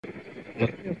So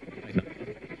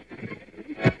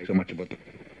much about the...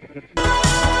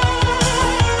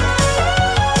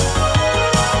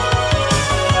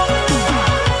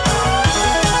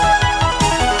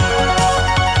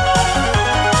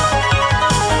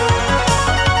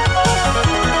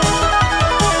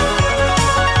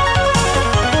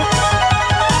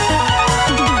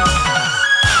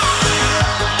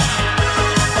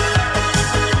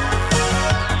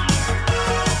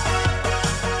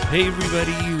 Hey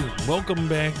everybody, welcome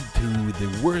back to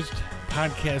the worst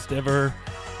podcast ever.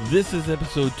 This is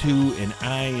episode 2 and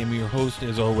I am your host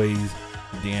as always,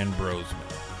 Dan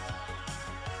Brosman.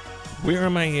 Where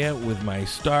am I at with my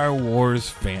Star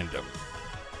Wars fandom?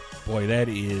 Boy, that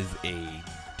is a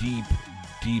deep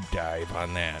dive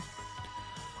on that.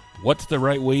 What's the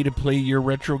right way to play your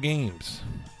retro games?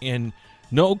 And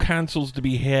no consoles to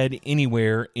be had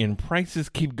anywhere, and prices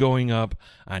keep going up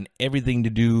on everything to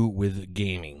do with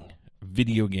gaming.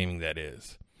 Video gaming, that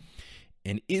is.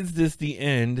 And is this the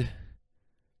end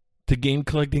to game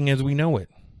collecting as we know it?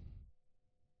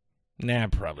 Nah,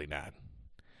 probably not.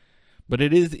 But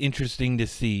it is interesting to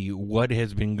see what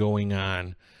has been going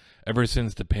on ever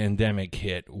since the pandemic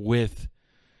hit with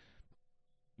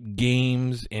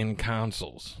games and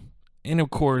consoles. And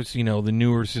of course, you know, the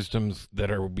newer systems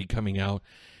that are be coming out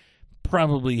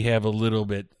probably have a little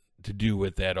bit to do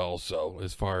with that also,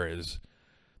 as far as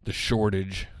the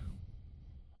shortage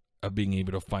of being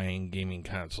able to find gaming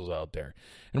consoles out there.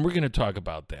 And we're going to talk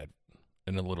about that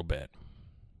in a little bit.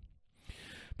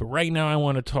 But right now I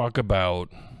want to talk about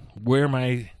where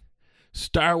my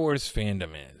Star Wars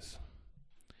fandom is.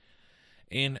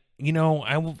 And, you know,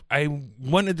 I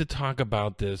wanted to talk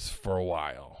about this for a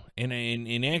while.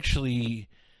 And actually,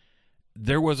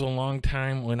 there was a long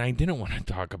time when I didn't want to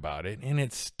talk about it. And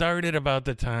it started about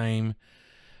the time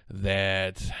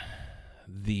that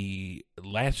The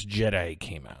Last Jedi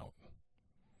came out.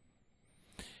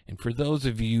 And for those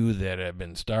of you that have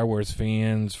been Star Wars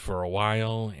fans for a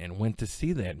while and went to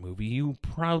see that movie, you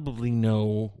probably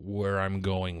know where I'm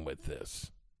going with this.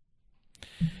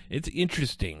 It's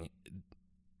interesting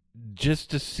just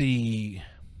to see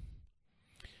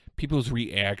people's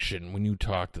reaction when you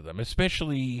talk to them,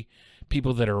 especially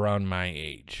people that are around my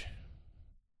age.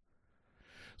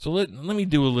 So let me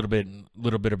do a little bit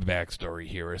of backstory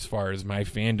here as far as my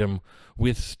fandom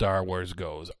with Star Wars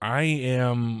goes. I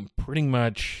am pretty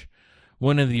much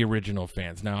one of the original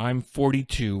fans. Now, I'm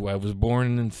 42. I was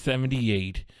born in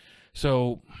 78.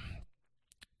 So,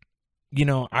 you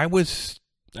know, I was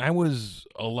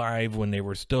alive when they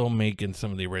were still making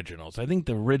some of the originals. I think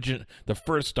the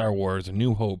first Star Wars, A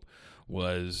New Hope,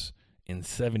 was in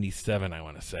 77, I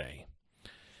want to say.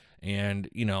 And,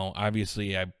 you know,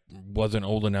 obviously I wasn't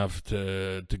old enough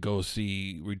to go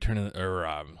see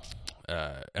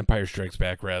Empire Strikes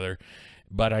Back, rather.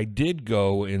 But I did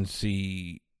go and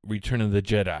see Return of the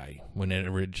Jedi when it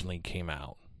originally came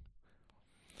out.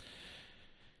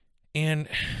 And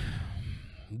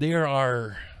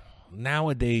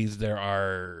nowadays there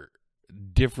are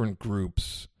different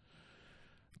groups,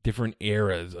 different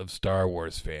eras of Star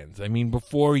Wars fans. I mean,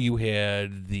 before you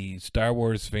had the Star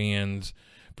Wars fans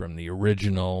from the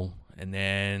original, and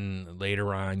then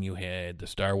later on you had the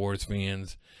Star Wars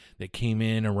fans that came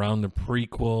in around the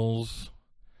prequels.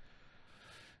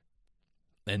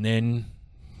 And then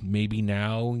maybe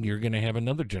now you're going to have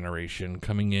another generation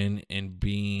coming in and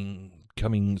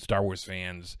becoming Star Wars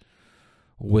fans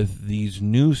with these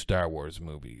new Star Wars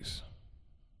movies.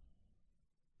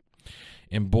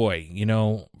 And boy, you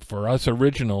know, for us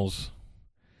originals,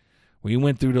 we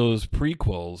went through those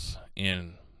prequels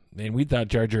and we thought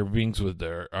Jar Jar Binks was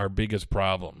our biggest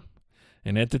problem.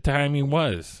 And at the time he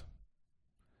was.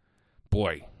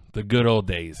 Boy, the good old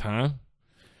days, huh?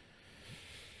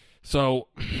 So,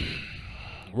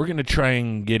 we're going to try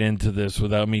and get into this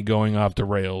without me going off the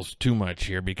rails too much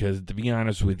here, because to be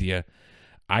honest with you,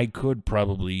 I could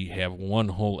probably have one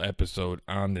whole episode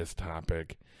on this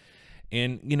topic.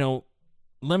 And, you know,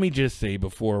 let me just say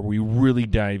before we really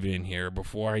dive in here,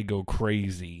 before I go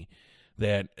crazy,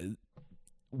 that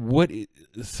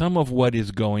some of what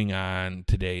is going on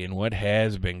today and what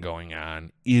has been going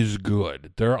on is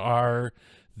good. There are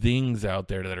things out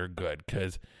there that are good,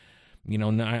 because, you know,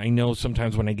 I know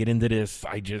sometimes when I get into this,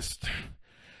 I just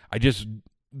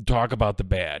talk about the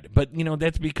bad. But, you know,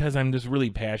 that's because I'm just really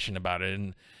passionate about it.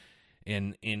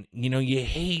 And you know, you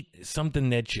hate something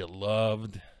that you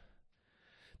loved,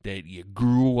 that you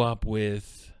grew up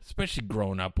with, especially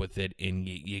growing up with it, and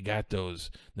you got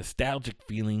those nostalgic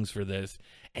feelings for this,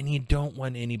 and you don't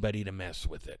want anybody to mess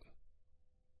with it.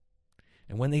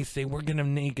 And when they say, we're going to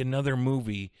make another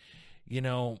movie, you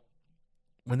know,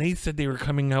 when they said they were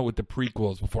coming out with the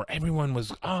prequels before, everyone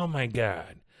was, oh my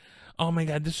God,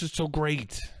 this is so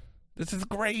great. This is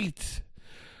great.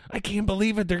 I can't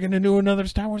believe it. They're going to do another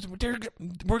Star Wars.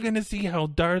 We're going to see how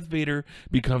Darth Vader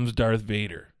becomes Darth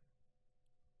Vader.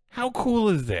 How cool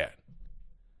is that?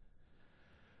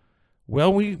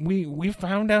 Well, we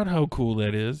found out how cool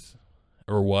that is,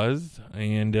 or was,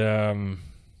 and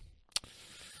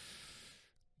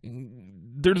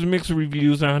there's mixed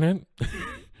reviews on it.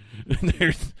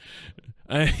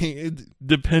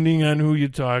 Depending on who you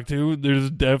talk to, there's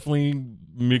definitely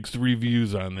mixed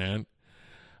reviews on that.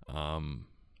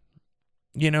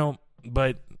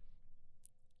 But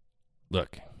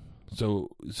look,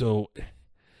 so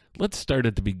let's start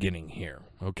at the beginning here,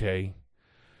 okay?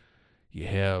 You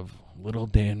have little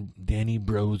Danny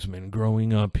Brosman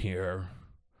growing up here,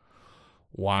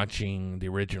 watching the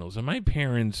originals, and my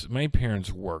parents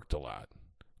worked a lot.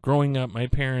 Growing up, my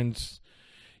parents,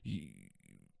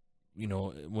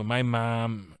 when my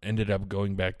mom ended up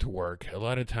going back to work, a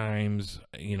lot of times,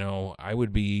 I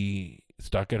would be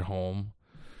stuck at home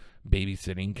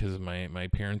babysitting because my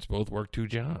parents both worked 2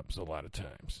 jobs a lot of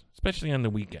times, especially on the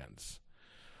weekends.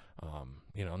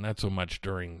 Not so much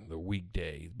during the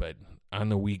weekday, but on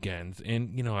the weekends.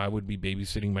 And, I would be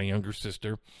babysitting my younger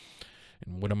sister.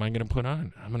 And what am I going to put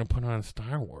on? I'm going to put on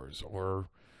Star Wars or,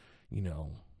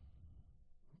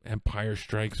 Empire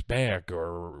Strikes Back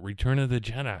or Return of the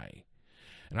Jedi.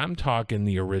 And I'm talking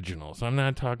the originals. I'm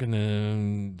not talking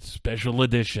the special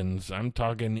editions. I'm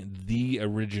talking the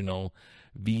original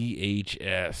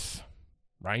VHS,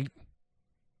 right?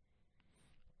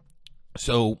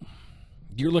 So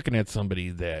you're looking at somebody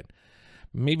that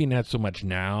maybe not so much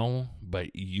now,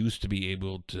 but used to be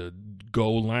able to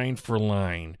go line for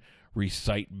line,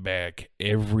 recite back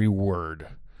every word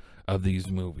of these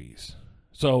movies.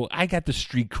 So I got the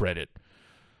street credit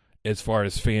as far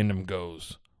as fandom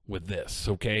goes with this,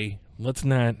 okay? Let's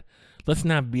not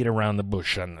beat around the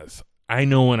bush on this. I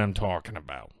know what I'm talking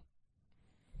about.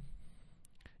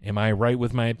 Am I right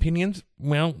with my opinions?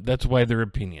 Well, that's why they're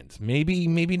opinions. Maybe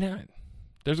not.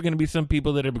 There's going to be some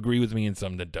people that agree with me and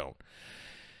some that don't.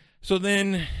 So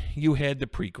then you had the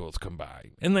prequels come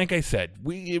by. And like I said,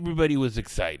 everybody was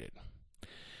excited.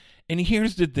 And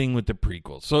here's the thing with the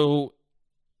prequels. So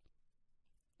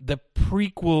the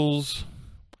prequels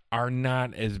are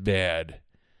not as bad,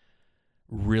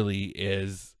 really,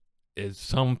 as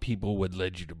some people would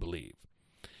lead you to believe.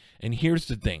 And here's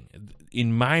the thing.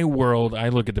 In my world, I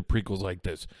look at the prequels like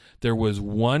this. There was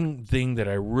one thing that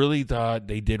I really thought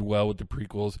they did well with the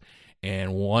prequels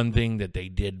and one thing that they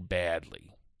did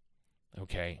badly.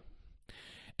 Okay?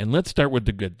 And let's start with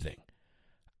the good thing.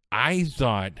 I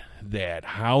thought that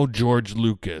how George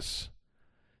Lucas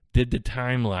did the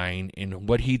timeline and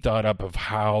what he thought up of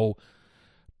how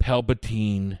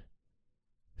Palpatine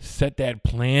set that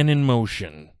plan in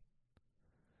motion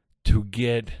to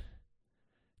get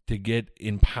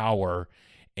in power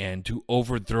and to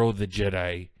overthrow the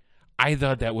Jedi, I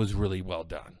thought that was really well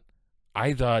done.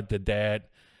 I thought that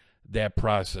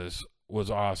process was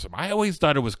awesome. I always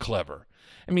thought it was clever.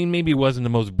 I mean, maybe it wasn't the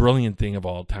most brilliant thing of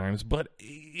all times, but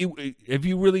if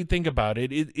you really think about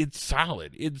it, it's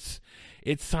solid. It's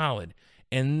solid.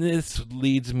 And this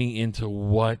leads me into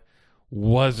what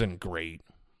wasn't great,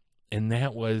 and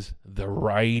that was the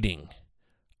writing.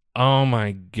 Oh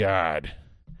my God.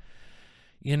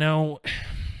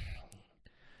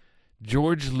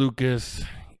 George Lucas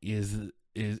is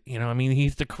he's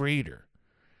the creator.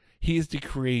 He's the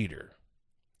creator.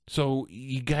 So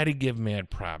you got to give mad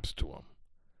props to him.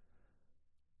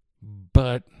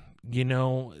 But,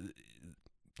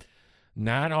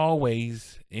 not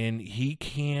always, and he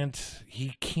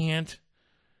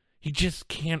just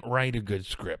can't write a good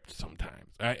script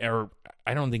sometimes. I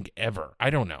don't think ever. I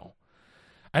don't know.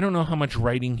 I don't know how much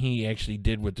writing he actually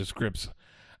did with the scripts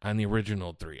on the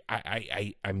original 3.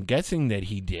 I'm guessing that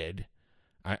he did.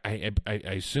 I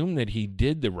assume that he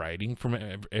did the writing from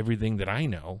everything that I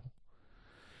know.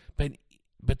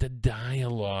 But the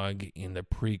dialogue in the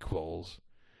prequels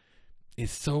is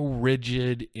so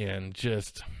rigid and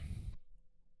just...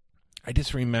 I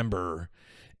just remember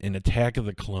in Attack of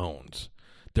the Clones,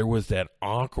 there was that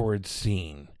awkward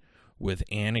scene with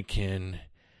Anakin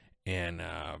and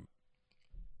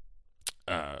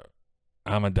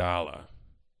Amidala.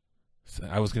 So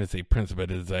I was going to say Prince, but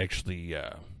it's actually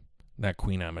not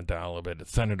Queen Amidala, but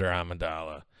it's Senator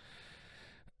Amidala.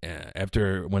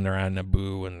 When they're on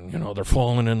Naboo and, they're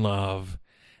falling in love,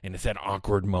 and it's that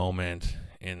awkward moment,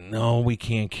 and no, we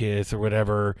can't kiss or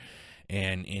whatever.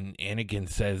 And Anakin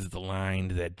says the line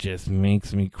that just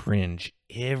makes me cringe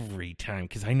every time,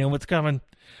 because I know it's coming.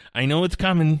 I know it's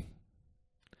coming.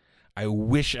 I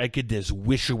wish I could just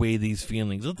wish away these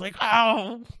feelings. It's like,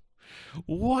 oh,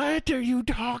 what are you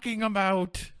talking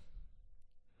about?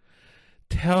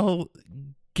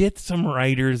 Get some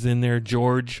writers in there,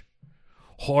 George,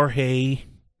 Jorge.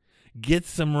 Get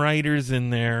some writers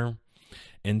in there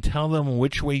and tell them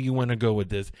which way you want to go with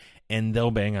this, and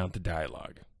they'll bang out the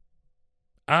dialogue.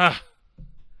 Man.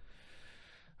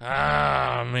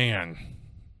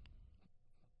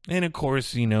 And of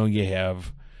course, you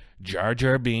have Jar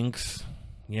Jar Binks.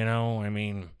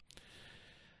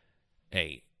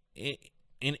 Hey,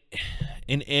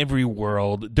 in every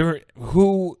world,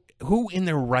 who in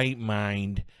their right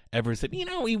mind ever said,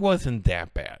 he wasn't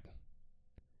that bad.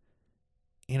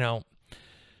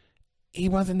 He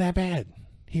wasn't that bad.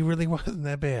 He really wasn't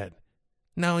that bad.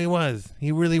 No, he was.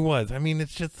 He really was.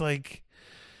 It's just like,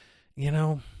 he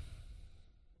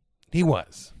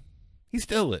was. He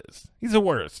still is. He's the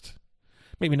worst.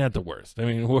 Maybe not the worst.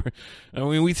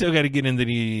 We still got to get into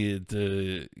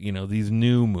these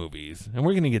new movies, and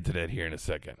we're going to get to that here in a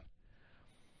second.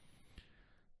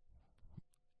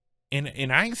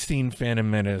 And I've seen Phantom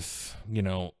Menace,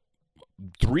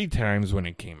 3 times when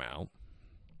it came out.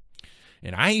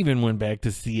 And I even went back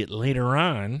to see it later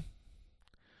on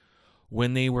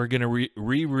when they were going to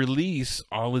re-release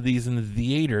all of these in the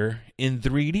theater in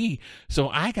 3D. So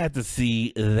I got to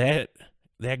see that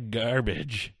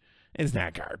garbage. It's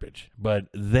not garbage, but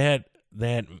that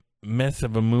mess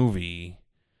of a movie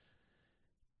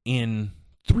in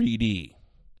 3D.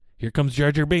 Here comes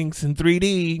Jar Jar Binks in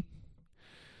 3D.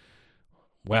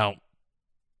 Well,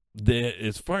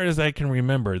 as far as I can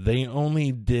remember, they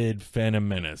only did Phantom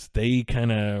Menace. I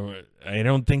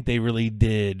don't think they really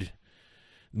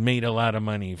made a lot of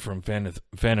money from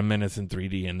Phantom Menace in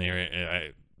 3D, and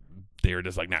they were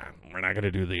just like, nah, we're not going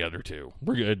to do the other 2.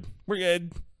 We're good. We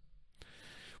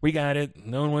got it.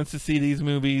 No one wants to see these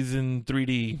movies in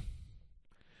 3D.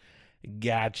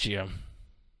 Gotcha.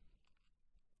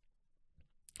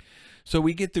 So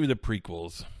we get through the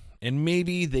prequels, and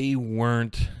maybe they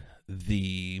weren't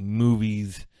the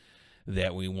movies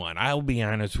that we want. I'll be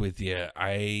honest with you.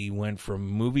 I went from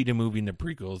movie to movie in the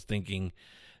prequels thinking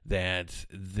that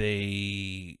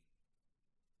the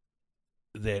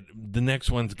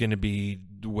next one's going to be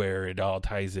where it all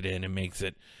ties it in and makes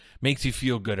you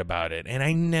feel good about it. And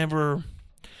I never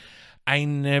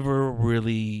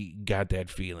really got that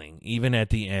feeling, even at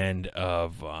the end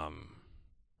of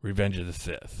Revenge of the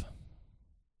Sith.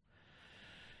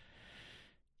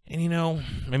 And,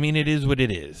 it is what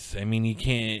it is. You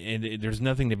can't, there's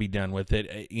nothing to be done with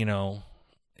it. It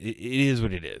is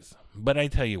what it is. But I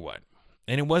tell you what,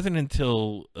 and it wasn't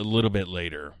until a little bit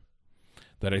later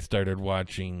that I started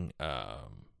watching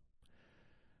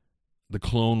the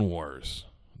Clone Wars,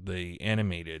 the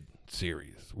animated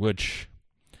series, which,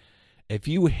 if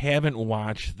you haven't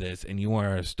watched this and you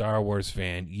are a Star Wars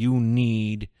fan, you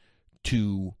need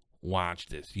to watch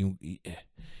this.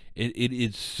 It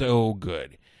is so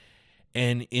good.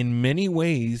 And in many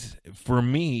ways, for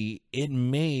me, it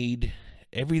made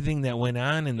everything that went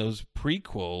on in those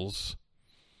prequels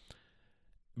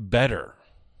better,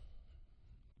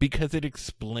 because it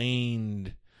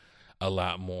explained a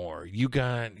lot more. You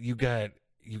got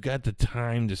the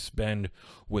time to spend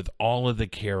with all of the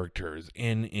characters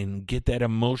and get that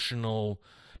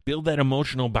build that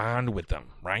emotional bond with them,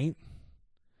 right?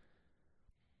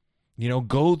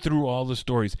 Go through all the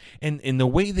stories. And the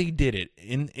way they did it,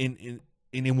 and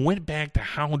it went back to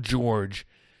how George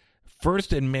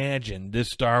first imagined this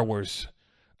Star Wars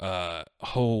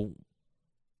whole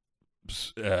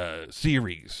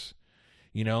series.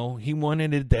 He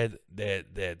wanted it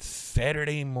that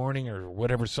Saturday morning or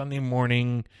whatever, Sunday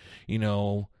morning,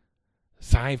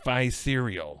 sci-fi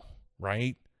serial,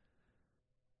 right?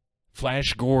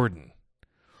 Flash Gordon.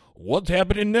 What's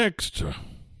happening next?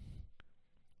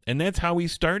 And that's how he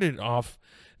started off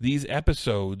these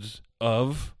episodes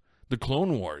of the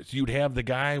Clone Wars. You'd have the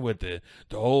guy with the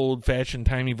old-fashioned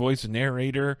timey voice, the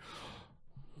narrator.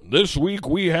 This week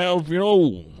we have,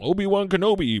 Obi-Wan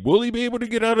Kenobi. Will he be able to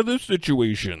get out of this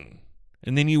situation?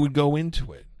 And then you would go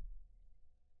into it.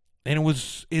 And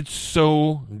it's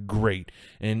so great.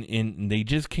 And they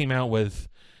just came out with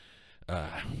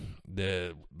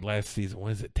the last season.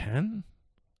 What is it, 10?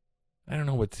 I don't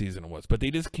know what season it was, but they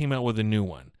just came out with a new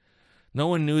one. No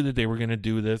one knew that they were going to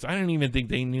do this. I don't even think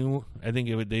they knew. I think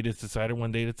they just decided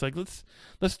one day, it's like, let's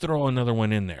throw another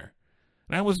one in there.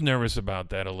 And I was nervous about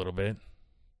that a little bit,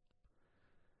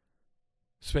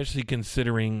 especially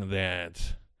considering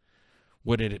that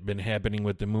what had been happening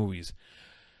with the movies.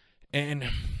 And,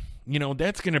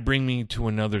 that's going to bring me to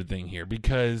another thing here,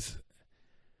 because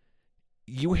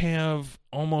you have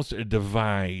almost a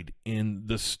divide in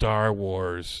the Star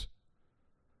Wars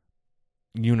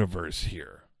universe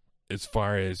here, as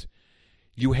far as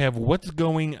you have what's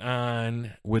going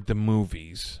on with the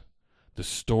movies, the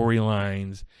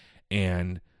storylines,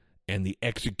 and the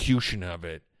execution of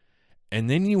it, and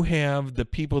then you have the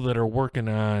people that are working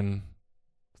on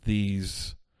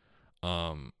these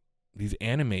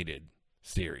animated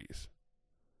series,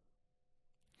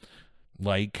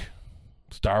 like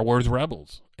Star Wars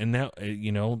Rebels, and now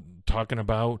talking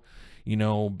about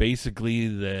basically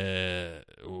the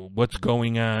what's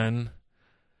going on,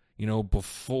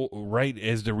 before, right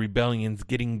as the rebellion's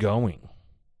getting going,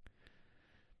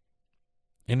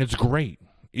 and it's great.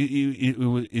 I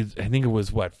think it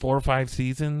was what, 4 or 5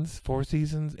 seasons, 4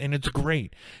 seasons, and it's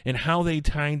great. And how they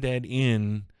tied that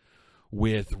in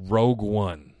with Rogue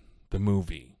One, the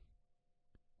movie,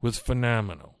 was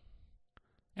phenomenal,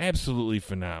 absolutely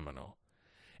phenomenal.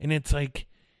 And it's like,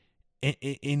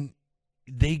 and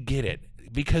they get it,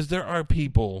 because there are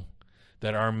people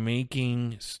that are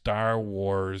making Star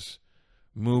Wars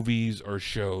movies or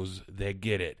shows that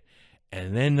get it,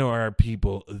 and then there are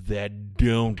people that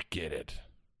don't get it.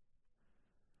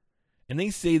 And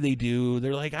they say they do.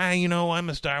 They're like, I'm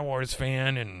a Star Wars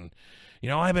fan, and,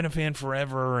 I've been a fan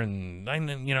forever, and,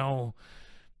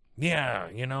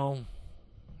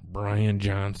 Brian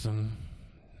Johnson,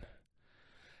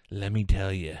 let me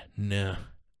tell you, no,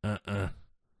 I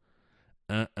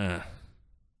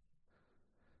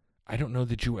don't know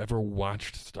that you ever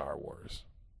watched Star Wars.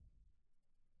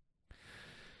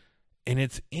 And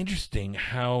it's interesting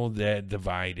how that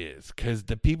divide is, because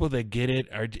the people that get it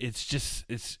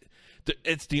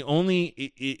it's the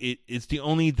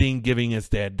only thing giving us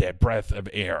that breath of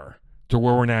air to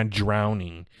where we're not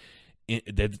drowning,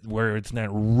 where it's not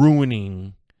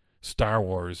ruining Star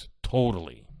Wars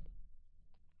totally.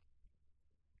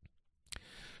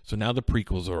 So now the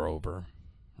prequels are over,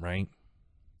 right?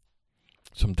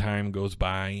 Some time goes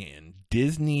by and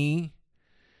Disney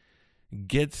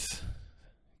gets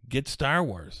Star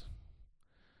Wars.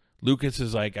 Lucas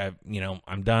is like,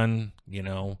 I'm done,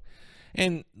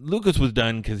 And Lucas was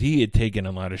done because he had taken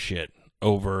a lot of shit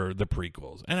over the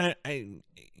prequels. And I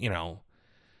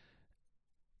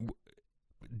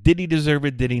did he deserve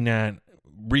it? Did he not?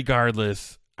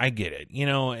 Regardless, I get it.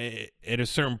 At a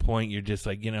certain point, you're just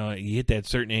like, you hit that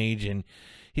certain age, and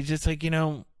he's just like,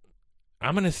 I'm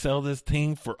going to sell this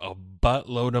thing for a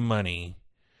buttload of money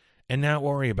and not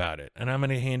worry about it. And I'm going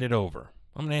to hand it over.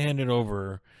 I'm going to hand it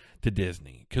over to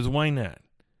Disney. Because why not?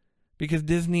 Because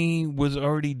Disney was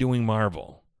already doing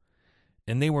Marvel,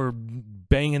 and they were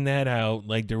banging that out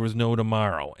like there was no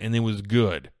tomorrow, and it was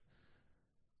good.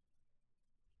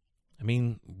 I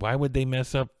mean, why would they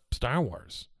mess up Star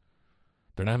Wars?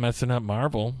 They're not messing up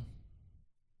Marvel,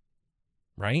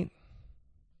 right?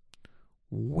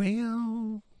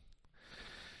 Well,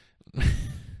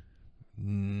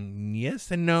 yes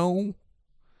and no.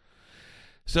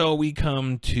 So we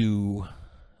come to,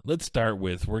 let's start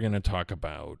with, we're going to talk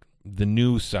about the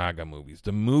new saga movies,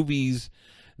 the movies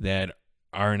that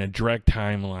are in a direct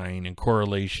timeline and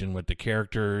correlation with the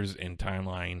characters and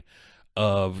timeline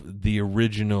of the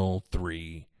original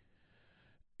 3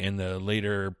 and the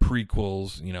later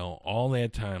prequels, all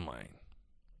that timeline,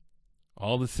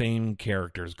 all the same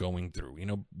characters going through,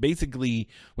 basically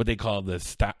what they call the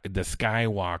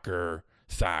Skywalker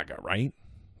saga, right?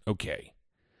 Okay.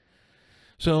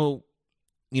 So,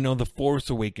 The Force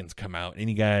Awakens come out, and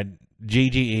you got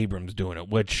J.J. Abrams doing it,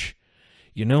 which,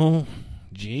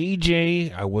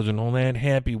 J.J. I wasn't all that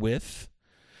happy with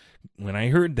when I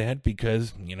heard that,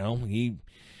 because, he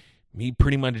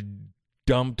pretty much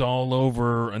dumped all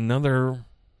over another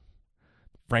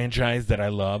franchise that I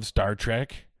love, Star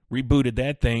Trek, rebooted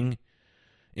that thing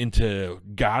into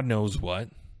God knows what,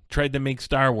 tried to make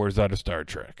Star Wars out of Star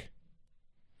Trek.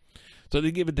 So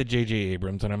they give it to J.J.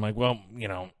 Abrams, and I'm like, well,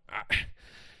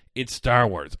 it's Star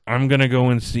Wars. I'm going to go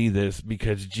and see this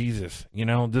because, Jesus,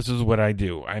 this is what I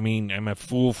do. I mean, I'm a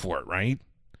fool for it, right?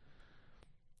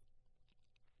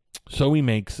 So he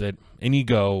makes it, and you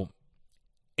go,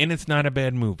 and it's not a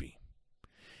bad movie.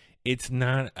 It's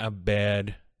not a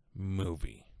bad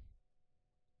movie.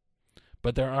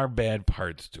 But there are bad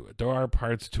parts to it. There are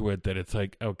parts to it that it's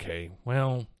like, okay,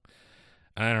 well,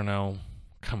 I don't know.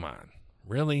 Come on.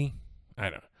 Really? I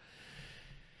don't know.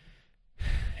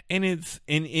 And it's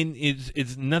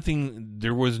nothing.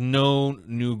 There was no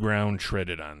new ground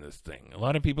treaded on this thing. A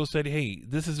lot of people said, hey,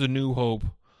 this is A New Hope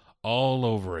all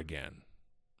over again.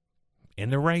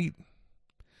 And they're right.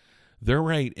 They're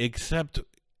right, except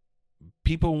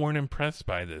people weren't impressed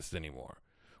by this anymore.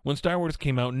 When Star Wars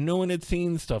came out, no one had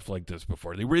seen stuff like this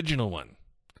before. The original one.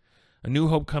 A New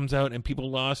Hope comes out and people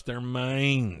lost their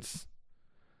minds.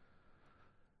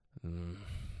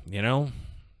 You know?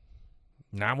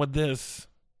 Not with this.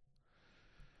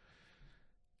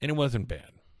 And it wasn't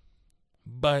bad.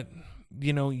 But,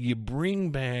 you know, you bring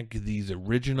back these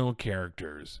original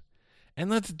characters and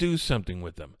let's do something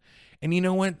with them. And you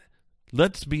know what?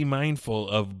 Let's be mindful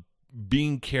of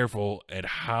being careful at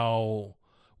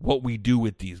what we do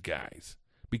with these guys.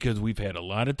 Because we've had a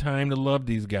lot of time to love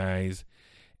these guys,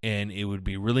 and it would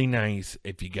be really nice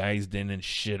if you guys didn't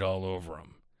shit all over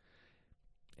them.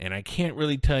 And I can't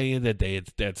really tell you that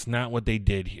that's not what they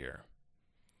did here.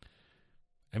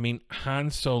 I mean, Han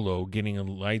Solo getting a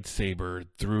lightsaber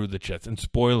through the chest. And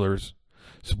spoilers.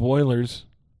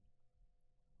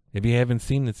 If you haven't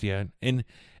seen this yet. And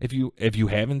if you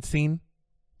haven't seen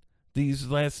these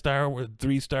last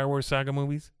 3 Star Wars saga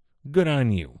movies, good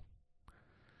on you.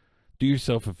 Do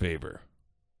yourself a favor.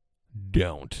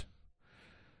 Don't.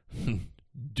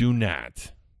 Do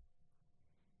not.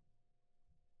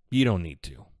 You don't need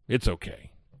to. It's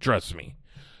okay. Trust me.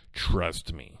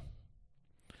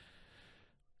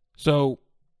 So,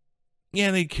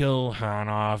 yeah, they kill Han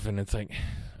off, and it's like,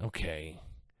 okay.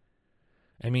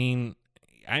 I mean,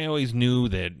 I always knew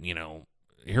that, you know,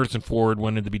 Harrison Ford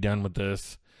wanted to be done with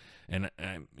this, and,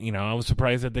 I was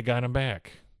surprised that they got him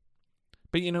back.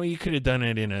 But, you know, you could have done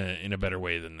it in a better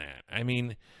way than that. I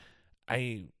mean,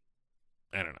 I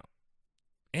don't know.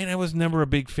 And I was never a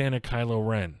big fan of Kylo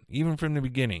Ren, even from the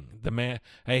beginning.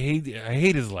 I hate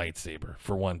his lightsaber,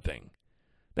 for one thing.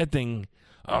 That thing...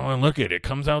 Oh, and look at it. It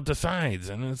comes out the sides.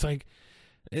 And it's like,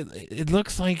 it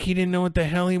looks like he didn't know what the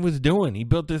hell he was doing. He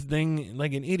built this thing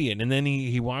like an idiot. And then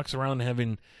he walks around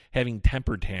having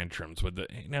temper tantrums with it.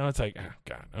 Now it's like, oh,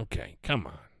 God, okay, come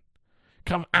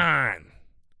on.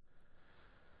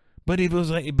 But it was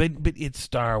like, but it's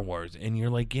Star Wars. And you're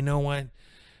like, you know what?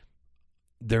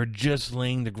 They're just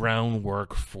laying the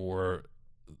groundwork for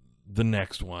the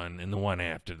next one and the one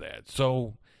after that.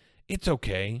 So it's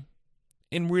okay.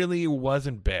 And really, it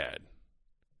wasn't bad.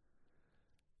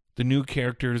 The new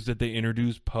characters that they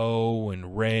introduced, Poe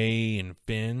and Rey and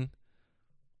Finn,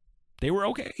 they were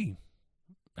okay.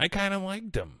 I kind of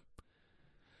liked them.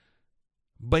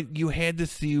 But you had to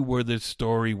see where the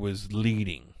story was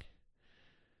leading.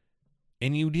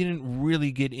 And you didn't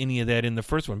really get any of that in the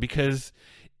first one because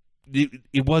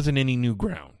it wasn't any new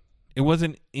ground.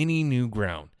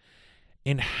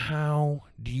 And how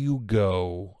do you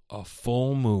go a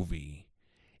full movie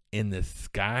in the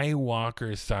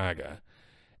Skywalker saga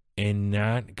and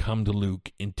not come to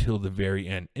Luke until the very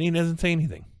end? And he doesn't say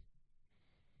anything.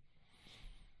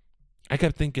 I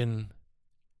kept thinking,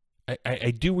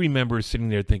 I do remember sitting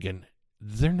there thinking,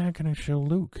 they're not going to show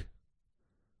Luke.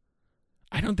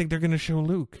 I don't think they're going to show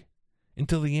Luke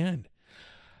until the end.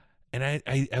 And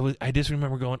I just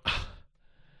remember going,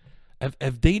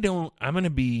 if they don't, I'm going to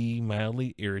be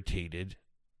mildly irritated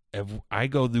if I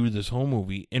go through this whole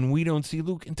movie and we don't see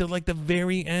Luke until like the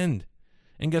very end.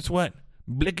 And guess what?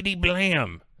 Blickety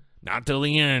blam. Not till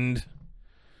the end.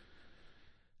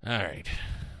 All right.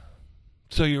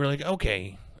 So you were like,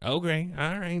 okay. All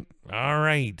right.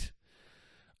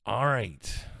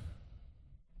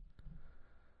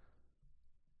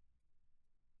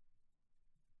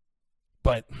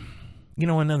 But, you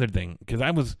know, another thing, because I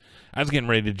was getting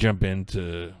ready to jump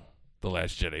into The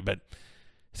Last Jedi, but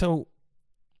so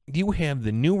you have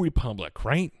the New Republic,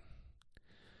 right?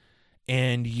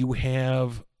 And you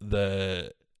have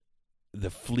the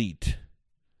fleet,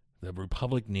 the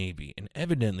Republic Navy, and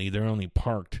evidently they're only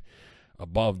parked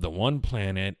above the one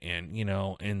planet, and, you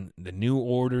know, and the New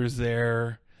Order's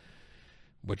there,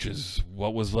 which is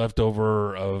what was left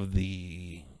over of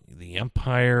the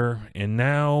Empire, and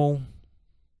now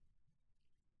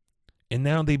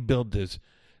they build this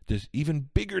even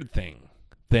bigger thing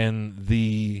than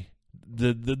the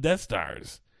Death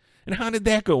Stars. And how did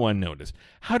that go unnoticed?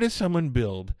 How does someone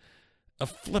build a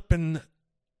flippin'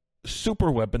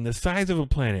 super weapon the size of a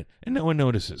planet and no one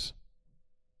notices?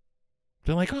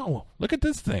 They're like, oh, look at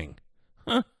this thing.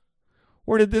 Huh?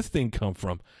 Where did this thing come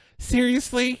from?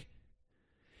 Seriously?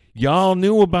 Y'all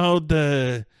knew about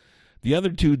the other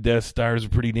 2 Death Stars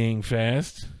pretty dang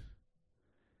fast.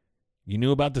 You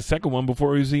knew about the second one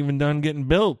before it was even done getting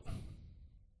built.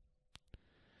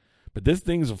 But this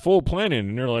thing's a full planet,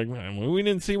 and they're like, we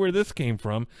didn't see where this came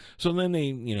from. So then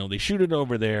they shoot it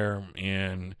over there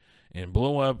and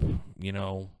blow up,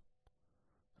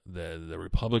 the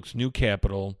Republic's new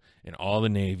capital and all the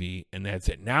Navy, and that's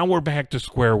it. Now we're back to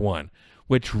square one,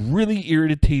 which really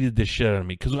irritated the shit out of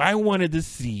me because I wanted to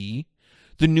see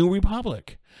the New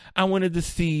Republic. I wanted to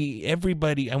see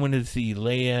everybody. I wanted to see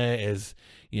Leia as,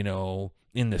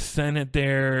 in the Senate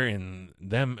there, and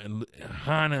them, and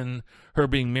Han and her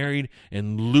being married,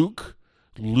 and Luke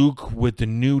with the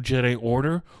new Jedi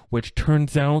Order, which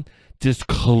turns out just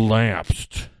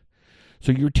collapsed.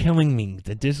 So you're telling me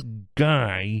that this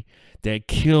guy that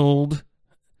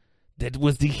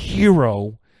was the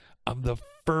hero of the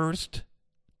first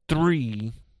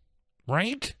 3,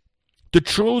 right? The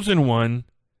chosen one,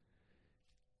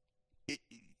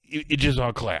 it just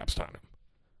all collapsed on him.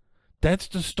 That's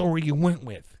the story you went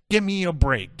with. Give me a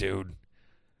break, dude.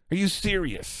 Are you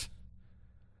serious?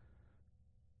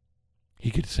 He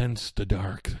could sense the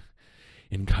dark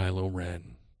in Kylo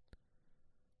Ren.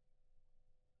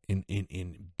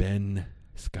 In Ben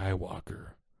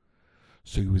Skywalker.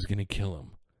 So he was going to kill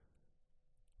him.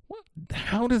 What?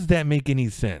 How does that make any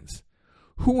sense?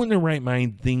 Who in their right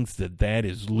mind thinks that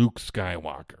is Luke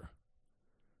Skywalker?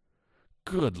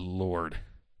 Good Lord.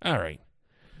 All right.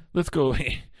 Let's go.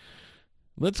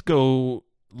 Let's go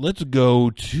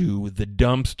to the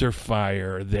dumpster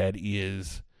fire that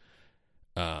is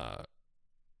The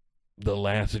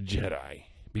Last Jedi.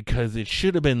 Because it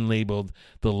should have been labeled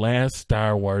the last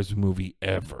Star Wars movie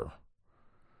ever.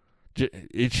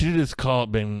 It should have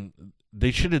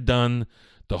they should have done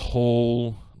the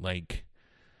whole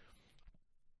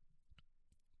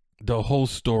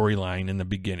storyline in the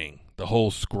beginning. The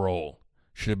whole scroll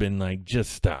should have been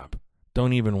just stop.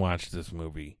 Don't even watch this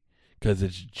movie. Because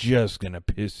it's just going to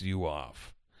piss you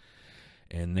off.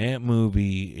 And that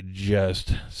movie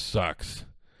just sucks.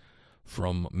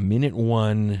 From minute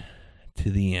 1 to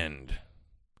the end.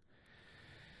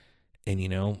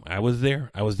 And I was there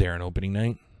on opening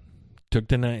night.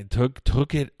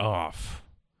 Took it off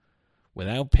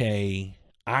without pay.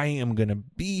 I am gonna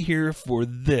be here for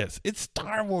this. It's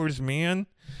Star Wars, man.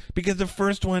 Because the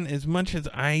first one, as much as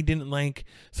I didn't like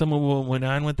some of what went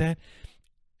on with that,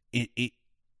 it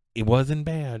wasn't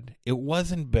bad. It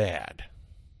wasn't bad.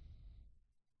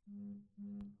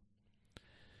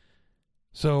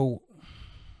 So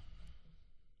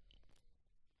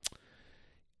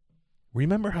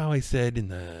remember how I said in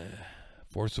the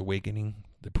Force Awakening,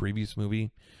 the previous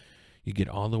movie, you get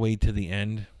all the way to the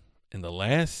end, and the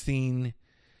last scene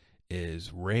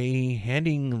is Rey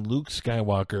handing Luke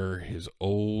Skywalker his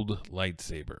old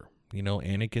lightsaber.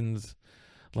 Anakin's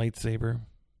lightsaber.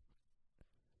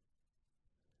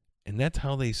 And that's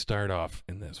how they start off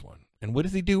in this one. And what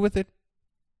does he do with it?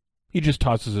 He just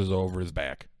tosses it over his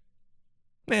back.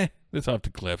 It's off the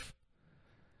cliff.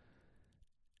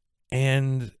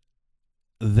 And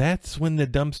that's when the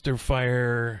dumpster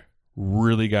fire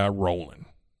really got rolling.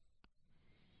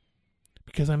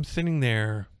 Because I'm sitting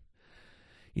there,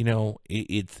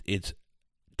 it's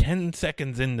 10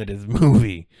 seconds into this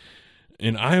movie,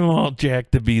 and I'm all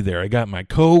jacked to be there. I got my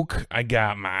Coke, I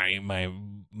got my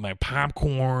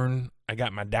popcorn, I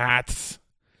got my dots,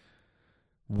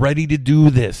 ready to do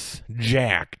this,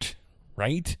 jacked,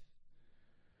 right?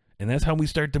 And that's how we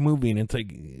start the movie, and it's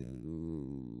like,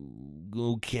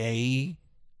 okay.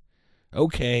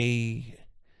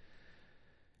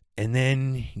 And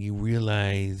then you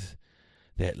realize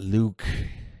that Luke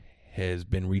has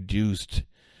been reduced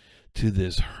to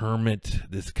this hermit,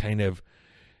 this kind of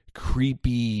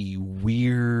creepy,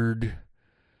 weird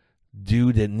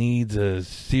dude that needs a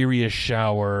serious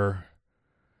shower,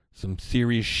 some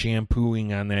serious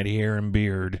shampooing on that hair and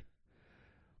beard.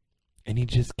 And he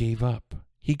just gave up.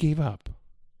 He gave up.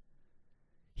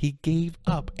 He gave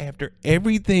up after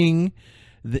everything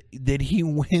that he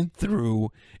went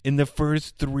through in the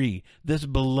first 3. This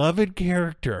beloved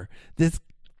character, this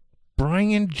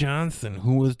Brian Johnson,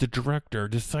 who was the director,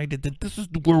 decided that this is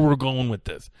where we're going with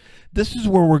this. This is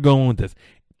where we're going with this.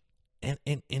 And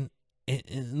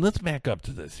let's back up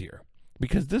to this here,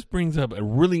 because this brings up a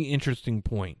really interesting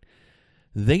point.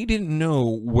 They didn't know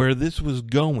where this was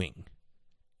going.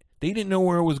 They didn't know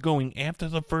where it was going after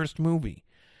the first movie.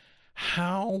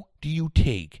 How do you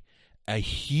take a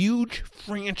huge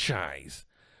franchise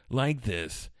like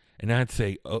this and not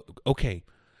say, oh, okay,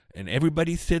 and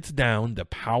everybody sits down, the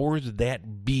powers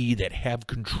that be that have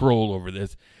control over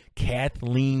this,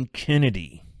 Kathleen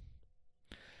Kennedy.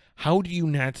 How do you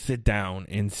not sit down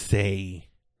and say,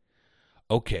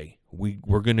 okay,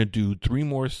 we're going to do 3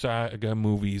 more saga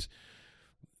movies,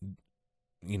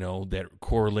 that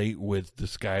correlate with the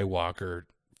Skywalker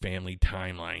family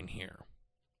timeline here.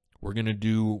 We're going to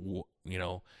do,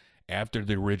 after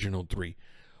the original 3,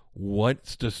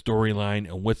 what's the storyline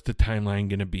and what's the timeline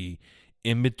going to be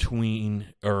in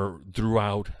between or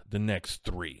throughout the next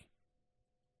 3?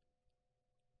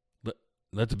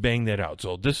 Let's bang that out.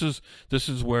 So this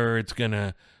is where it's going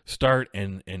to start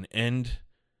and end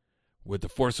with the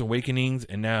Force Awakenings,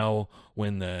 and now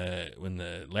when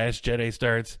the Last Jedi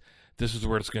starts, this is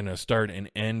where it's going to start and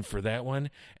end for that one.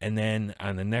 And then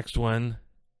on the next one,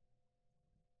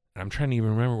 I'm trying to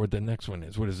even remember what the next one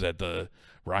is. What is that? The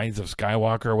Rise of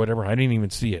Skywalker or whatever? I didn't even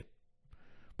see it.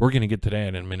 We're going to get to that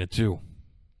in a minute too.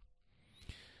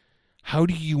 How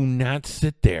do you not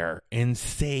sit there and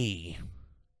say,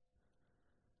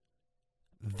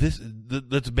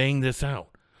 let's bang this out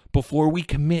before we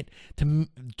commit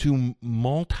to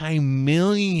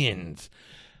multi-millions,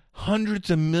 hundreds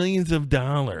of millions of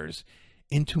dollars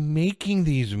into making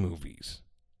these movies?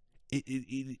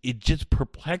 It just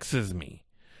perplexes me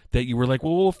that you were like,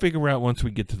 well, we'll figure out once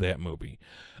we get to that movie.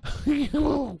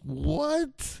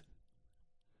 What?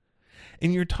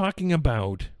 And you're talking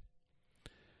about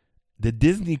the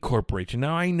Disney Corporation.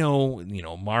 Now, I know,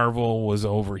 Marvel was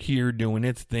over here doing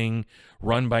its thing,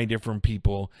 run by different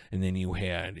people, and then you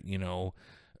had,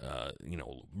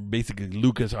 basically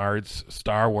LucasArts,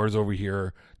 Star Wars over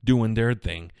here doing their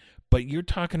thing. But you're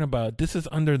talking about, this is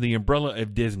under the umbrella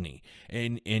of Disney,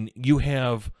 and you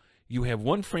have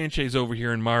one franchise over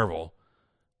here in Marvel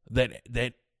that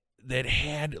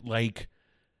had like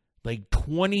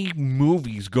 20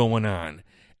 movies going on.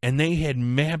 And they had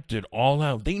mapped it all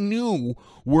out. They knew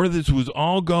where this was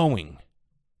all going.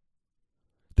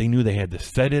 They knew they had to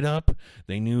set it up.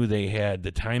 They knew they had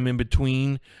the time in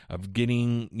between of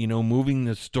getting, moving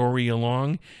the story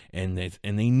along. And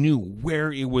they knew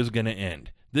where it was going to end.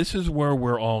 This is where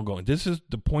we're all going. This is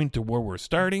the point to where we're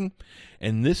starting.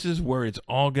 And this is where it's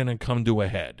all going to come to a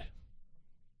head.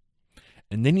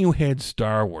 And then you had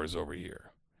Star Wars over here.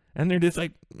 And they're just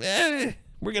like,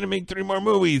 we're going to make 3 more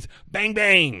movies. Bang,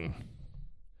 bang.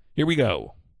 Here we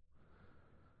go.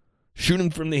 Shoot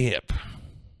him from the hip.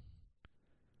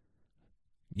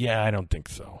 Yeah, I don't think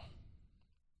so.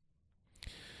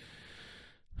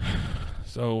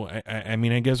 So, I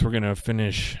mean, I guess we're going to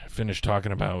finish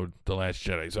talking about The Last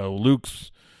Jedi. So, Luke,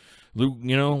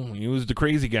 he was the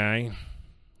crazy guy.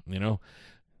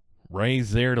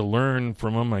 Rey's there to learn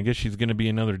from him. I guess she's going to be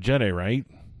another Jedi, right?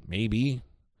 Maybe.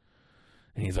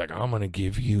 And he's like, I'm going to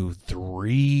give you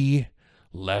 3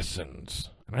 lessons.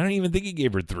 And I don't even think he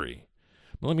gave her 3.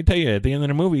 But let me tell you, at the end of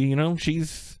the movie,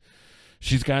 she's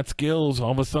got skills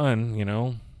all of a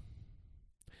sudden,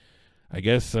 I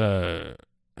guess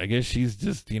she's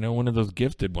just, one of those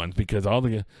gifted ones, because all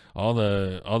the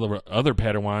other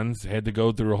Padawans had to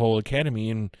go through a whole academy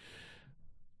and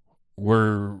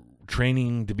were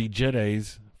training to be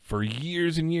Jedis for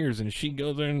years and years, and she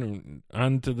goes in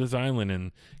onto this island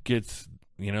and gets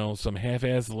some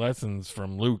half-assed lessons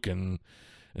from Luke, and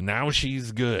now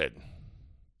she's good.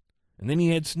 And then he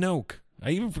had Snoke. I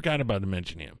even forgot about to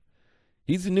mention him.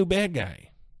 He's the new bad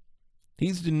guy.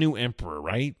 He's the new emperor,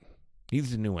 right? He's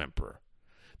the new emperor.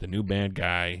 The new bad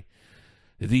guy.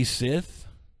 Is he Sith?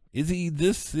 Is he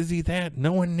this? Is he that?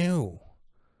 No one knew.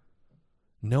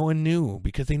 No one knew,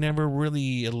 because they never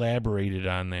really elaborated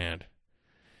on that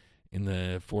in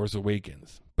The Force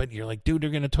Awakens. But you're like, dude,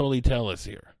 they're going to totally tell us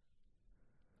here.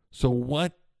 So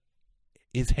what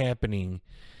is happening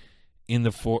in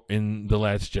the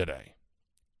Last Jedi?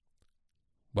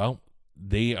 Well,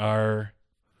 the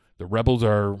rebels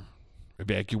are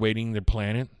evacuating their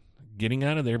planet, getting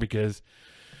out of there, because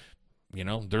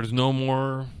there's no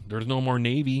more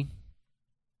Navy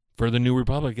for the New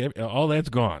Republic. All that's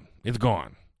gone. It's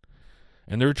gone.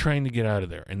 And they're trying to get out of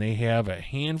there, and they have a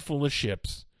handful of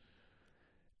ships,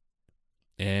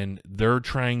 and they're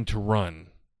trying to run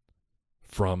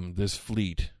from this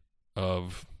fleet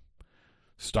of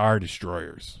Star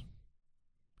Destroyers.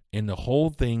 And the whole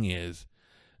thing is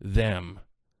them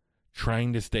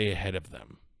trying to stay ahead of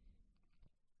them.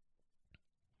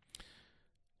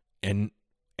 And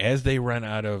as they run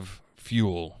out of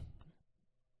fuel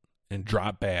and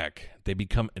drop back, they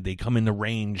come in the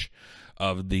range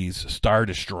of these Star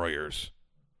Destroyers,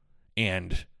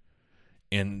 and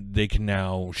they can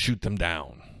now shoot them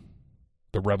down,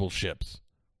 the rebel ships.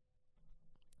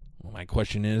 Well, my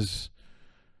question is,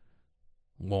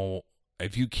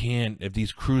 if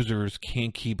these cruisers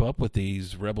can't keep up with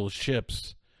these rebel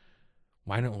ships,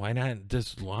 why not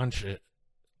just launch a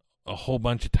whole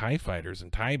bunch of TIE fighters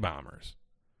and TIE bombers?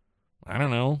 I don't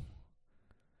know.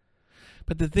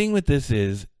 But the thing with this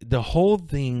is, the whole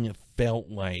thing felt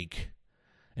like,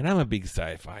 and I'm a big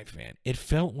sci-fi fan, it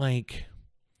felt like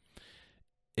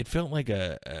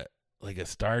a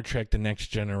Star Trek The Next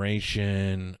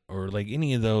Generation, or like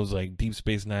any of those, like Deep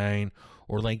Space Nine,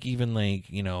 or like even like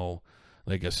a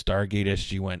Stargate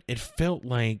SG-1. It felt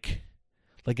like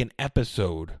an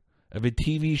episode of a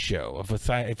TV show, of a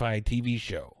sci-fi TV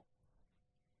show.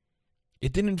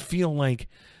 It didn't feel like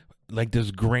like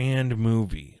this grand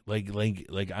movie, like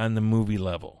on the movie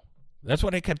level. That's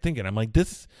what I kept thinking. I'm like,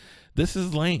 this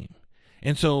is lame.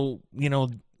 And so,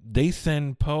 they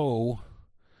send Poe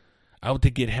out to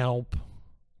get help.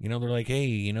 They're like,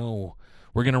 hey,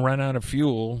 we're going to run out of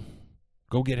fuel.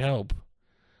 Go get help.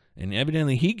 And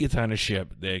evidently he gets on a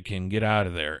ship that can get out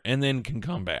of there and then can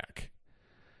come back.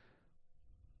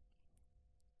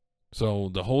 So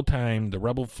the whole time, the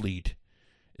Rebel fleet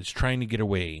is trying to get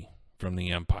away from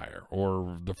the Empire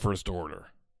or the First Order.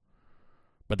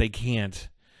 But they can't.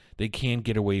 They can't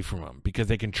get away from them because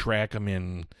they can track them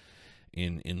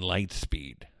in light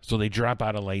speed. So they drop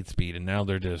out of light speed, and now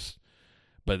they're just...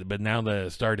 But now the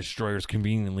Star Destroyers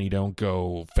conveniently don't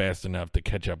go fast enough to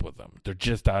catch up with them. They're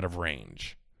just out of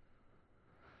range.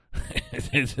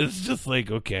 It's just like,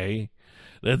 okay,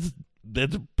 that's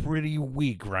pretty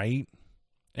weak, right?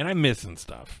 And I'm missing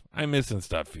stuff.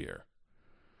 Here.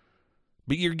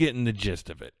 But you're getting the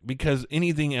gist of it. Because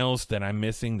anything else that I'm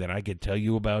missing that I could tell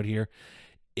you about here,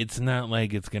 it's not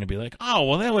like it's going to be like, oh,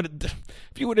 well,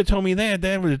 if you would have told me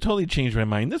that would have totally changed my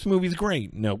mind. This movie's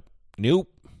great. Nope. No.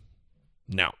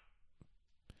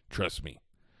 Trust me.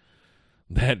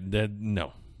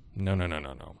 No.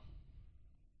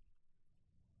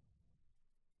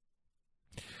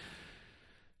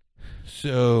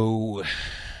 So,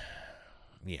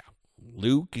 yeah.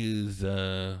 Luke's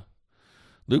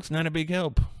not a big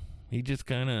help. He just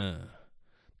kind of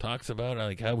talks about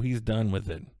like how he's done with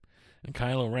it. And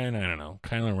Kylo Ren, I don't know.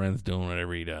 Kylo Ren's doing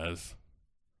whatever he does.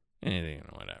 Anything,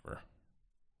 whatever.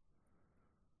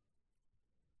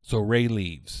 So Rey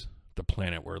leaves the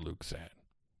planet where Luke's at.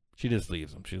 She just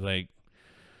leaves him. She's like,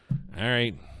 all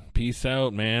right, peace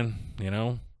out, man,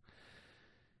 And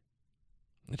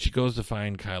she goes to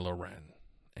find Kylo Ren.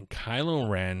 And Kylo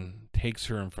Ren takes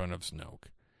her in front of Snoke.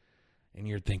 And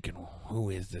you're thinking, well,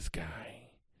 who is this guy?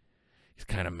 He's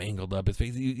kind of mangled up his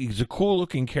face. He's a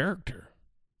cool-looking character.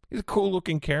 And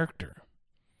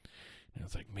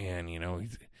it's like, man,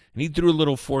 and he threw a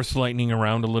little Force lightning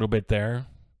around a little bit there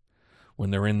when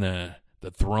they're in the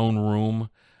throne room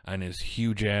on his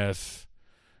huge-ass,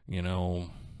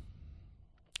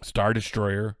 Star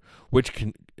Destroyer,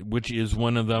 which is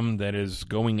one of them that is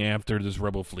going after this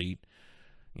Rebel fleet.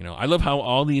 I love how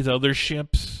all these other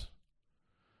ships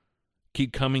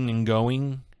keep coming and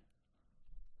going,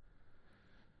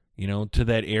 to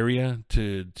that area,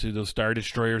 to those Star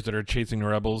Destroyers that are chasing the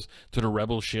rebels, to the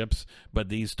rebel ships, but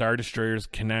these Star Destroyers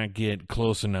cannot get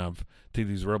close enough to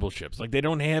these rebel ships. Like, they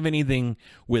don't have anything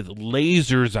with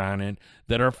lasers on it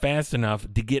that are fast enough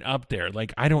to get up there.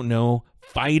 Like, I don't know,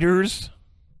 fighters?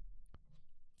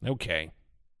 Okay.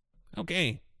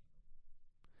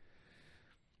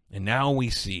 And now we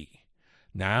see.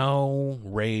 Now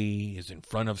Rey is in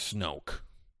front of Snoke.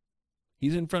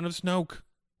 He's in front of Snoke.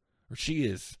 Or she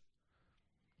is.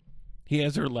 He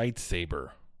has her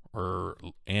lightsaber. Or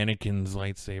Anakin's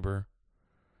lightsaber.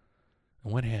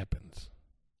 And what happens?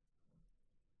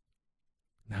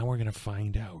 Now we're going to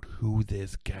find out who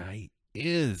this guy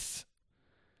is.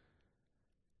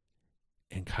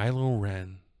 And Kylo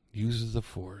Ren uses the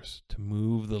Force to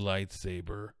move the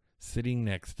lightsaber sitting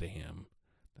next to him,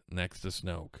 next to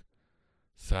Snoke,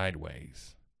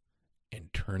 sideways,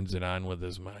 and turns it on with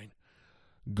his mind,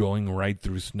 going right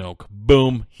through Snoke.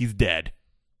 Boom, he's dead.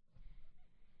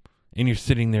 And you're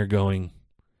sitting there going,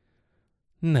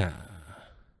 nah,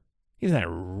 he's not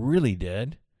really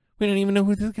dead. We don't even know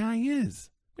who this guy is.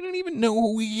 We don't even know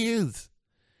who he is.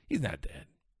 He's not dead.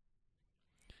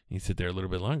 You sit there a little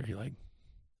bit longer, you're like,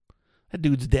 that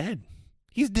dude's dead.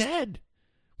 He's dead.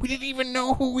 We didn't even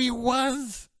know who he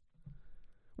was.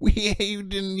 We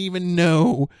didn't even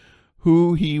know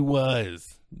who he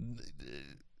was.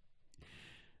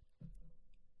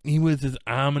 He was this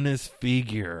ominous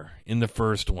figure in the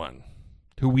first one,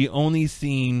 who we only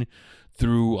seen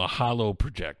through a hollow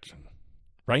projection,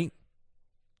 right?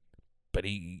 But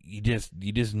you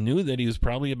just knew that he was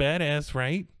probably a badass,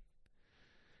 right?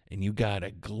 And you got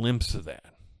a glimpse of that.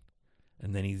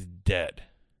 And then he's dead.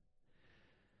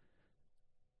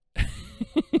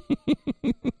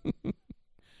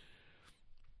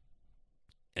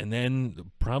 And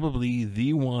then probably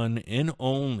the one and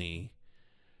only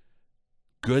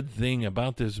good thing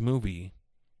about this movie,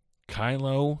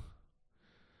 Kylo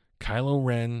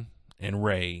Ren and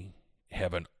Rey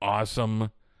have an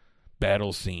awesome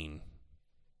battle scene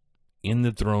in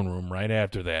the throne room right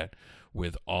after that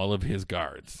with all of his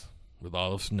guards, with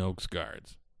all of Snoke's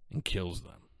guards, and kills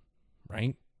them,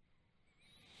 right?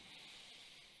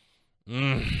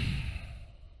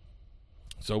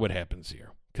 So what happens here?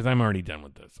 because I'm already done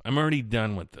with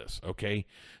this. Okay,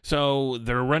 so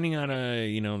they're running out of,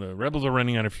 the rebels are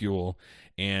running out of fuel,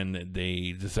 and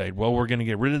they decide, well, we're going to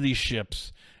get rid of these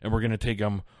ships, and we're going to take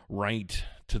them right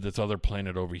to this other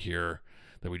planet over here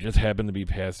that we just happen to be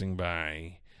passing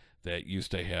by that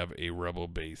used to have a rebel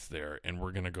base there, and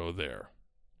we're going to go there.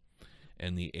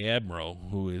 And the Admiral,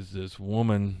 who is this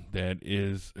woman that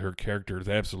is, her character is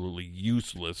absolutely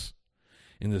useless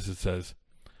in this, it says,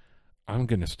 I'm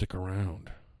going to stick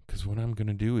around. Because what I'm going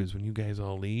to do is when you guys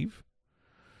all leave,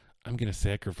 I'm going to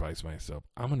sacrifice myself.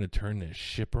 I'm going to turn this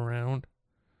ship around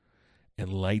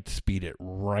and light speed it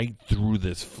right through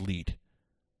this fleet,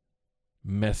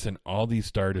 messing all these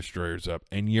Star Destroyers up.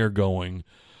 And you're going,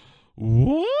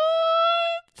 what?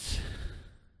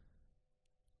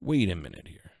 Wait a minute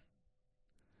here.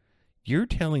 You're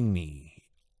telling me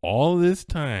all this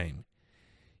time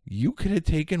you could have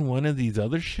taken one of these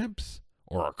other ships,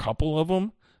 or a couple of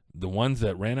them, the ones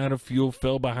that ran out of fuel,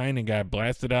 fell behind, and got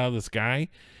blasted out of the sky?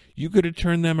 You could have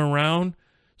turned them around,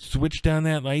 switched down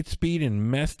that light speed, and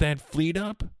messed that fleet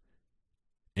up?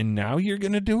 And now you're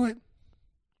going to do it?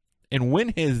 And when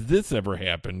has this ever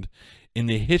happened in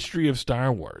the history of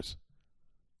Star Wars?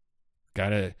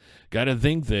 Gotta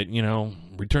think that,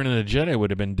 Return of the Jedi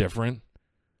would have been different.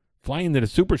 Fly into the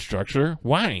superstructure?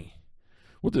 Why?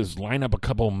 We'll just line up a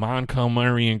couple Mon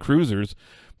Calamarian cruisers,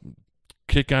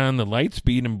 kick on the light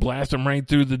speed, and blast them right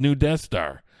through the new Death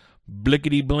Star.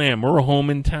 Blickety blam. We're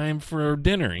home in time for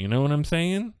dinner. You know what I'm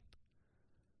saying?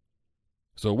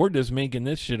 So we're just making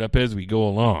this shit up as we go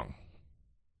along.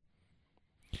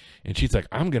 And she's like,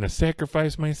 I'm going to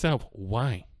sacrifice myself.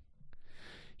 Why?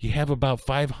 You have about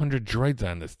 500 droids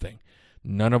on this thing.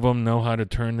 None of them know how to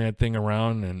turn that thing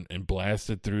around and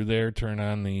blast it through there. Turn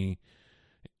on the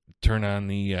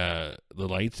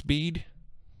light speed.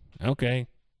 Okay.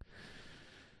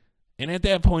 And at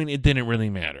that point, it didn't really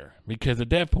matter, because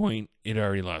at that point, it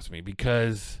already lost me.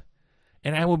 Because,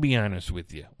 and I will be honest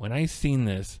with you, when I seen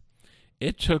this,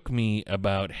 it took me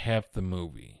about half the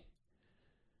movie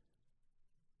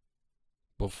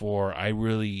before I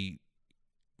really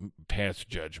passed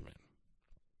judgment.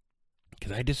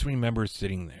 Because I just remember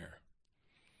sitting there.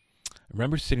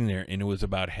 And it was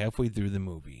about halfway through the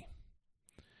movie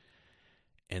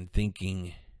and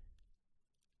thinking,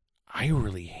 I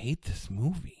really hate this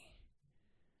movie.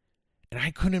 And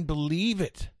I couldn't believe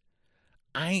it.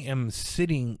 I am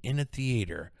sitting in a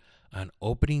theater on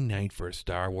opening night for a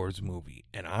Star Wars movie,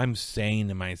 and I'm saying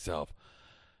to myself,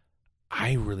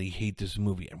 I really hate this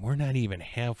movie. And we're not even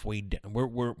halfway done.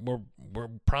 We're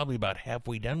probably about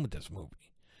halfway done with this movie.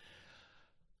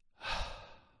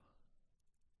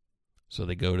 So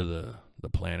they go to the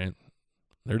planet.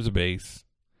 There's a base.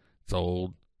 It's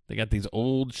old. They got these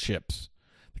old ships.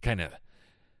 They kind of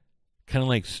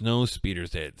like snow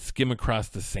speeders that skim across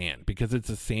the sand, because it's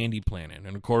a sandy planet.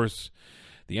 And of course,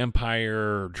 the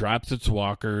Empire drops its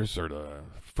walkers, or the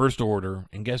First Order,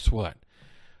 and guess what?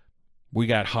 We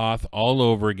got Hoth all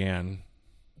over again.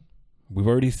 We've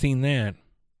already seen that,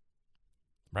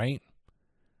 right?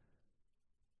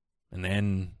 And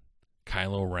then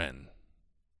Kylo Ren.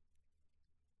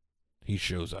 He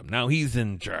shows up. Now he's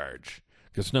in charge,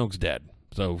 because Snoke's dead,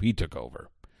 so he took over.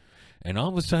 And all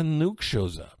of a sudden, Luke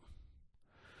shows up.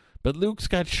 But Luke's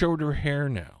got shorter hair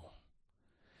now.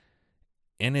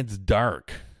 And it's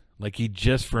dark, like he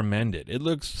just fermented. It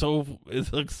looks so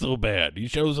bad. He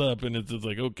shows up, and it's just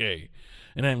like, okay.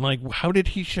 And I'm like, how did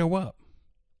he show up?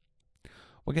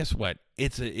 Well, guess what?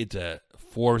 It's a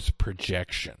force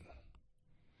projection.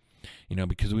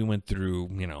 Because we went through,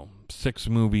 6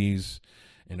 movies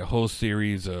and a whole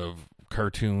series of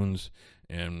cartoons,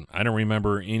 and I don't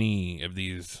remember any of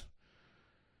these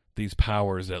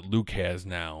powers that Luke has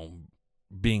now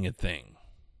being a thing.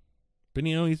 But,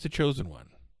 he's the chosen one.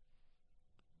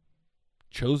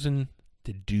 Chosen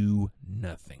to do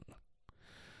nothing.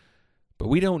 But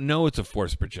we don't know it's a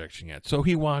force projection yet. So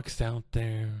he walks out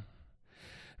there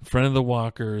in front of the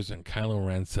walkers, and Kylo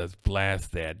Ren says,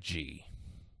 blast that G.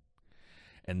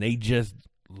 And they just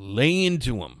lay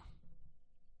into him.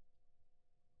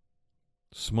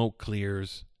 Smoke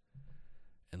clears,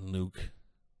 and Luke,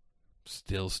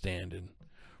 still standing,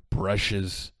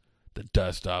 brushes the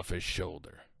dust off his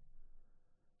shoulder.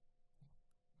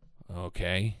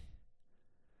 Okay.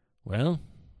 Well,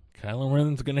 Kylo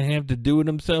Ren's going to have to do it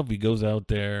himself. He goes out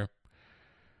there,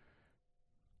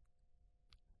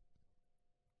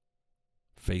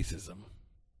 faces him.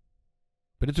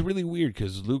 But it's really weird,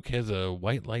 because Luke has a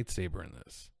white lightsaber in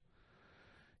this.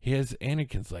 He has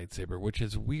Anakin's lightsaber, which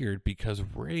is weird because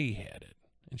Rey had it,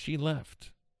 and she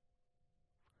left.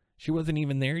 She wasn't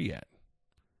even there yet.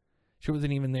 She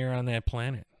wasn't even there on that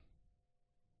planet.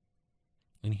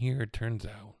 And here it turns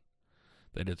out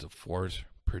that it's a force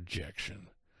projection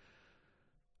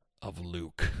of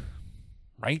Luke,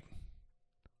 right?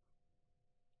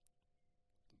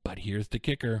 But here's the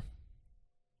kicker.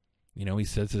 You know, he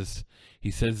says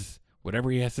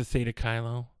whatever he has to say to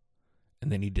Kylo,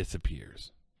 and then he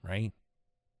disappears, right?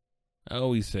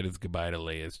 Oh, he said his goodbye to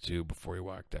Leia's too before he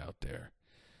walked out there.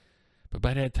 But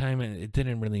by that time, it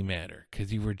didn't really matter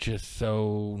because you were just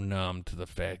so numb to the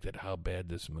fact that how bad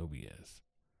this movie is.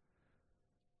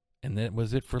 And that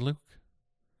was it for Luke.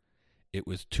 It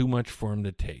was too much for him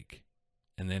to take.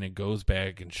 And then it goes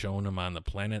back and showing him on the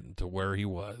planet to where he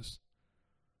was.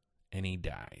 And he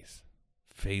dies.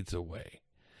 Fades away.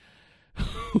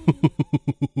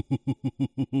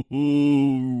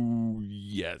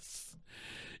 Yes.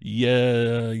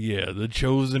 Yeah. The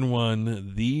chosen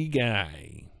one. The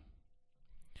guy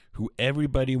who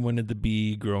everybody wanted to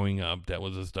be growing up that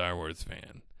was a Star Wars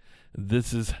fan.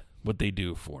 This is what they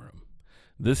do for him.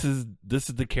 This is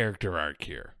the character arc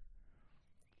here.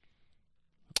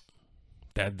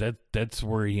 That's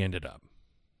where he ended up.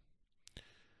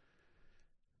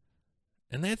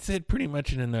 And that's it pretty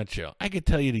much in a nutshell. I could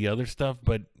tell you the other stuff,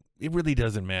 but it really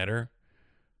doesn't matter.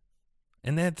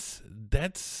 And that's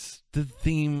the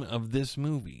theme of this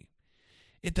movie.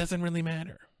 It doesn't really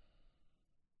matter.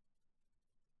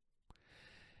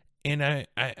 And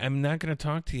I'm not going to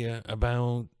talk to you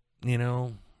about,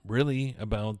 really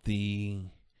about the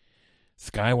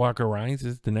Skywalker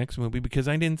Rises, the next movie, because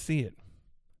I didn't see it.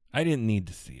 I didn't need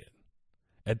to see it.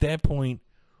 At that point,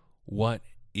 what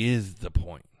is the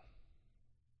point?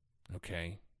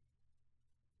 Okay.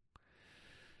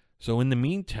 So in the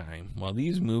meantime, while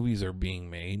these movies are being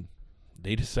made,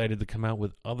 they decided to come out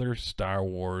with other Star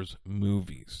Wars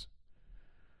movies.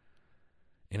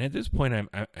 And at this point,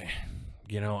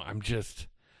 I'm just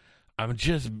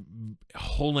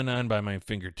holding on by my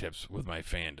fingertips with my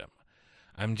fandom.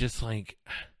 I'm just like,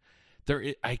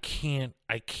 I can't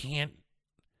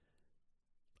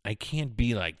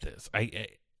be like this.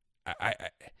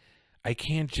 I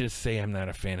can't just say I'm not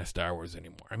a fan of Star Wars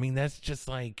anymore. I mean, that's just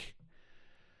like,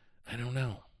 I don't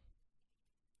know.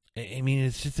 I mean,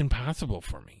 it's just impossible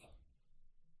for me.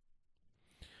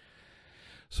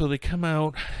 So they come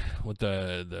out with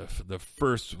the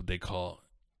first, what they call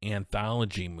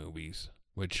anthology movies,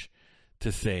 which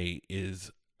to say is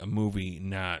a movie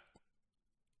not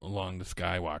along the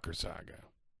Skywalker saga,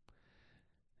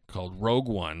 called Rogue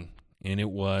One, and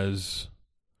it was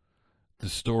the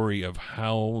story of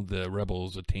how the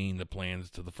rebels attained the plans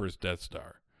to the first Death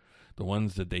Star, the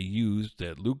ones that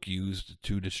that Luke used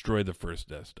to destroy the first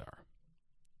Death Star.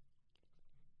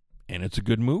 And it's a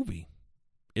good movie.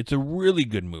 It's a really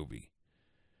good movie,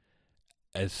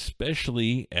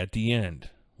 especially at the end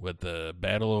with the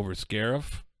battle over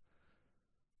Scarif.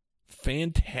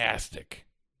 Fantastic.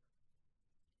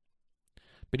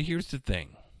 But here's the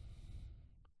thing.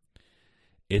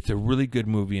 It's a really good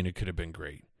movie and it could have been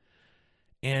great.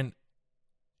 And,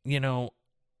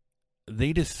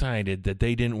 they decided that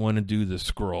they didn't want to do the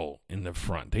scroll in the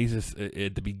front. They just,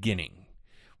 at the beginning,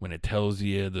 when it tells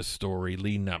you the story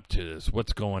leading up to this,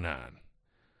 what's going on.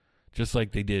 Just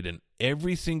like they did in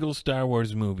every single Star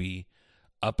Wars movie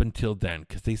up until then.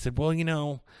 Because they said,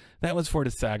 well, that was for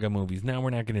the saga movies. Now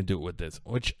we're not going to do it with this.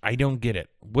 Which I don't get it.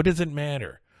 What does it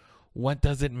matter? What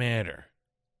does it matter?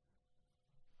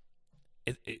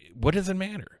 What does it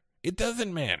matter? It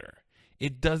doesn't matter.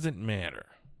 It doesn't matter.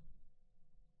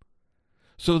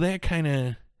 So that kind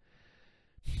of,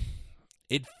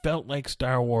 it felt like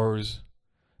Star Wars,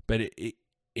 but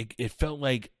it felt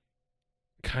like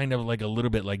kind of like a little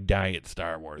bit like Diet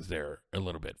Star Wars there a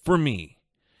little bit for me,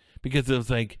 because it was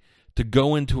like to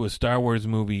go into a Star Wars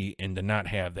movie and to not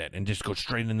have that and just go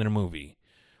straight into the movie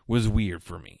was weird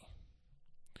for me.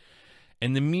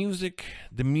 And the music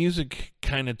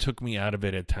kind of took me out of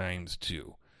it at times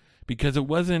too, because it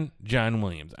wasn't John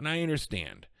Williams, and I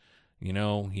understand, he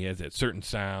has that certain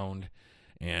sound,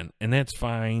 and that's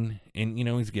fine, and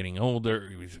he's getting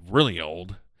older, he's really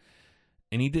old.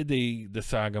 And he did the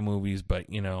saga movies, but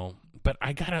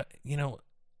I gotta,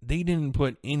 they didn't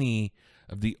put any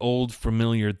of the old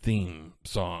familiar theme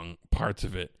song parts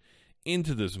of it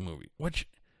into this movie, which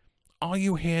all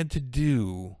you had to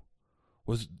do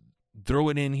was throw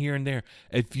it in here and there.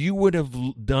 If you would have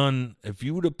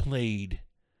played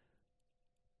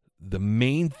the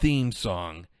main theme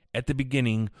song at the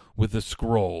beginning with a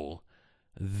scroll,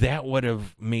 that would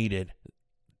have made it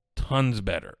tons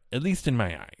better, at least in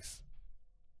my eyes.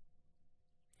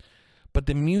 But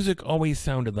the music always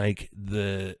sounded like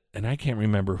and I can't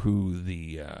remember who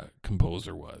the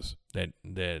composer was that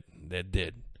did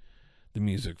the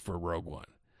music for Rogue One.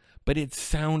 But it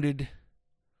sounded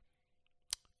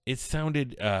it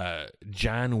sounded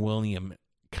John Williams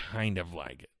kind of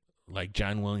like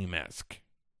John Williams-esque.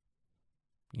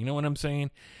 You know what I'm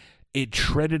saying? It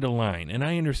treaded a line, and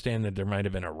I understand that there might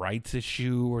have been a rights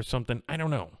issue or something. I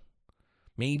don't know,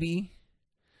 maybe,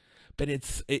 but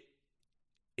it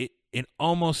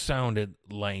almost sounded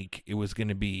like it was going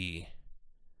to be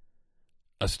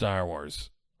a Star Wars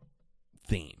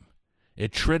theme.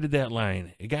 It treaded that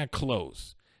line. It got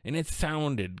close, and it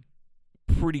sounded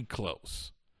pretty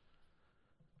close.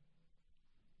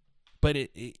 But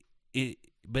it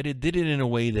did it in a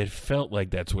way that felt like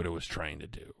that's what it was trying to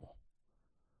do.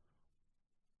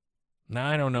 Now,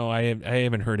 I don't know. I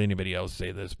haven't heard anybody else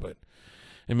say this,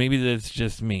 and maybe that's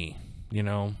just me, you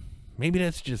know. Maybe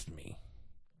that's just me.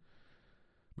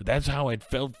 But that's how it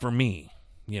felt for me,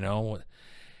 you know.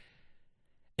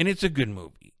 And it's a good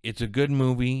movie. It's a good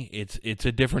movie. It's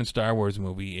a different Star Wars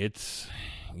movie. It's,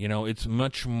 you know, it's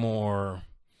much more,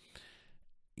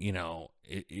 you know,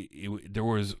 there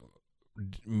was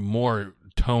more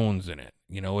tones in it.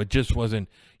 You know, it just wasn't,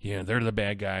 you know, they're the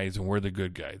bad guys and we're the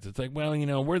good guys. It's like, well, you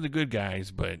know, we're the good guys,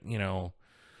 but, you know,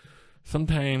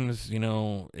 sometimes, you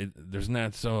know, there's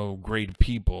not so great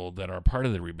people that are part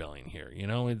of the rebellion here. You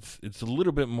know, it's a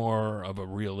little bit more of a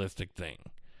realistic thing,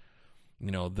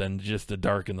 you know, than just the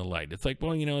dark and the light. It's like,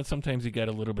 well, you know, sometimes you got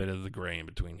a little bit of the gray in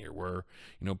between here where,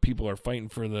 you know, people are fighting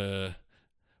for the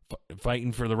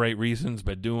right reasons,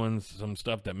 but doing some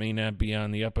stuff that may not be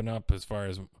on the up and up as far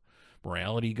as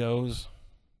morality goes.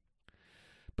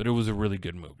 But it was a really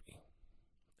good movie.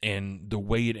 And the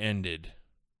way it ended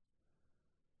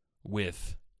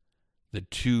with the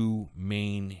two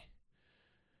main,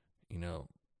 you know,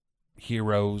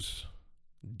 heroes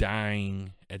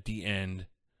dying at the end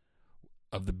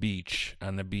of the beach,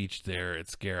 on the beach there at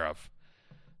Scarif.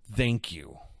 Thank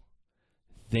you.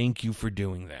 Thank you for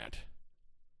doing that.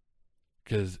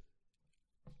 Because,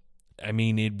 I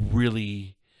mean, it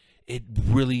really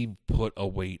put a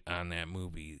weight on that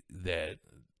movie that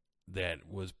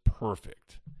was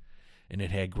perfect. And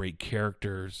it had great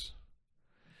characters.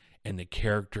 And the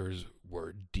characters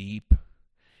were deep.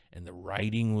 And the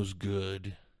writing was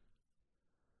good.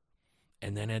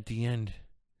 And then at the end,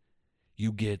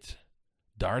 you get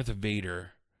Darth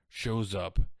Vader shows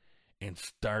up and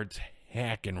starts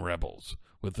hacking rebels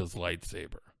with his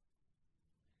lightsaber.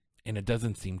 And it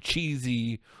doesn't seem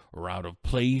cheesy or out of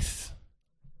place.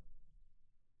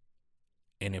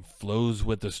 And it flows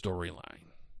with the storyline.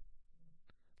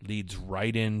 Leads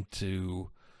right into,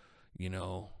 you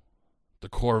know, the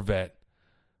Corvette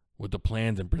with the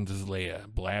plans and Princess Leia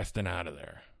blasting out of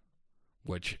there.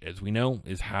 Which, as we know,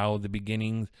 is how the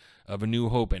beginnings of A New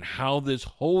Hope and how this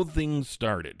whole thing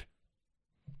started.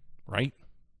 Right?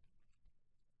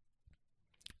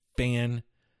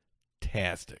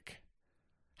 Fantastic.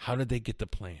 How did they get the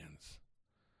plans?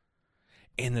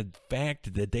 And the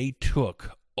fact that they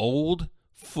took old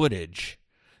footage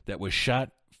that was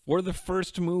shot for the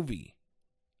first movie,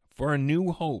 for A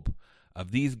New Hope, of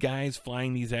these guys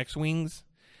flying these X-Wings,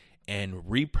 and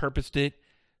repurposed it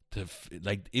to,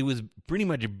 like, it was pretty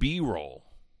much a B-roll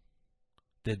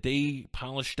that they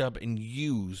polished up and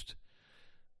used,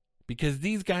 because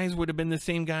these guys would have been the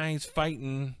same guys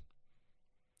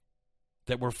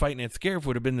that were fighting at Scarif,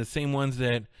 would have been the same ones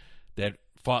that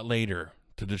fought later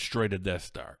to destroy the Death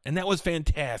Star. And that was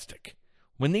fantastic.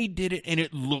 When they did it, and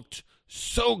it looked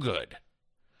so good,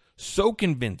 so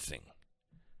convincing.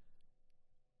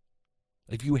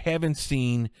 If you haven't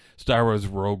seen Star Wars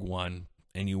Rogue One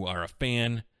and you are a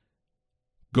fan,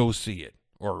 go see it.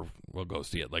 Or, well, go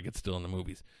see it like it's still in the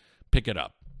movies. Pick it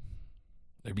up.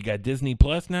 If you got Disney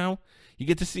Plus now, you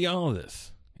get to see all of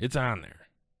this. It's on there.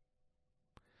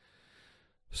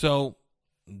 So,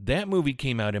 that movie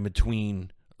came out in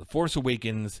between The Force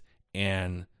Awakens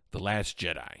and The Last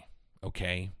Jedi.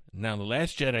 Okay? Now, The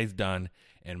Last Jedi's done,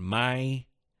 and my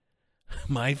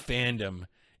fandom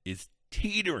is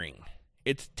teetering.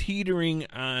 It's teetering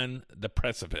on the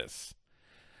precipice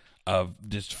of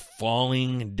just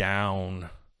falling down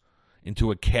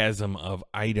into a chasm of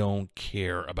I don't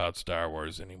care about Star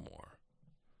Wars anymore.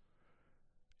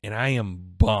 And I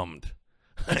am bummed.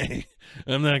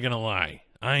 I'm not going to lie.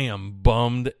 I am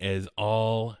bummed as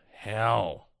all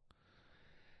hell.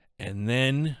 And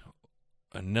then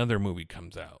another movie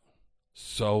comes out.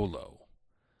 Solo.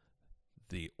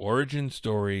 The origin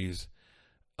stories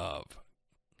of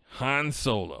Han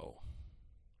Solo.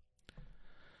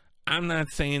 I'm not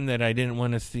saying that I didn't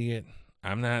want to see it.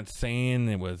 I'm not saying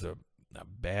it was a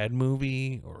bad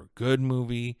movie or a good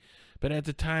movie. But at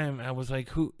the time, I was like,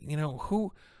 who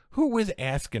was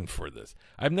asking for this?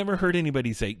 I've never heard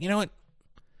anybody say, you know what?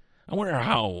 I wonder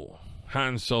how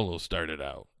Han Solo started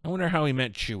out. I wonder how he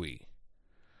met Chewie.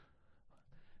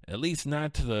 At least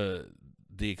not to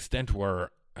the extent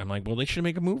where I'm like, well, they should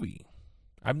make a movie.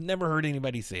 I've never heard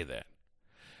anybody say that.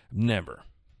 Never.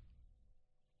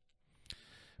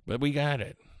 But we got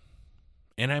it.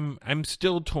 And I'm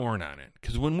still torn on it.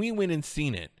 Because when we went and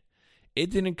seen it, it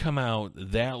didn't come out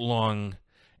that long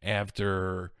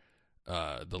after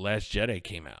The Last Jedi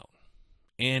came out.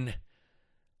 And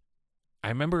I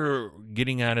remember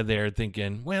getting out of there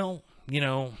thinking, well,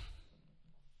 it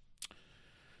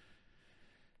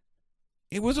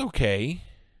was okay.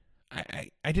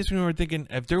 I just remember thinking,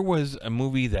 if there was a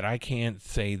movie that I can't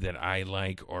say that I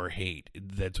like or hate,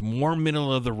 that's more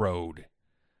middle of the road,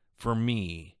 for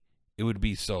me, it would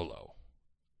be Solo.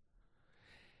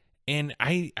 And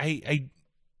I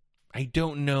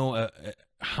don't know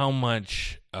how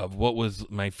much of what was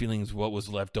my feelings, what was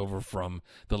left over from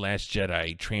The Last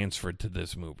Jedi transferred to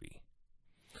this movie.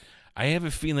 I have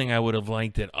a feeling I would have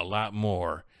liked it a lot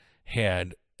more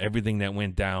had everything that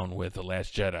went down with The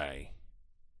Last Jedi,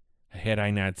 had I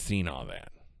not seen all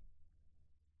that.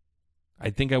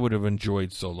 I think I would have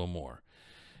enjoyed Solo more.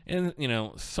 And,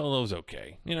 Solo's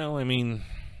okay.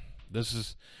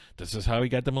 This is how he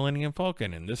got the Millennium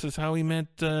Falcon, and this is how he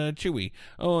met Chewie.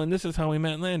 Oh, and this is how he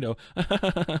met Lando.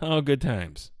 Oh, good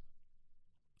times.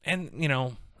 And,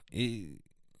 yeah,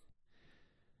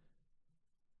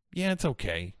 it's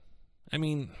okay. I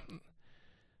mean,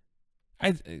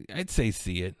 I'd say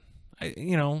see it. I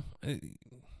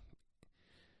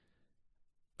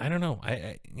don't know.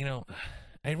 I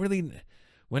really,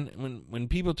 when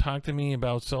people talk to me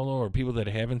about Solo, or people that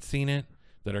haven't seen it,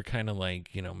 that are kind of like,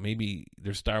 maybe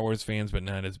they're Star Wars fans, but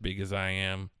not as big as I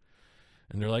am.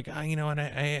 And they're like, I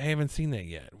haven't seen that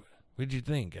yet. What'd you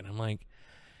think? And I'm like,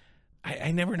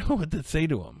 I never know what to say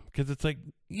to them. Because it's like,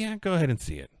 yeah, go ahead and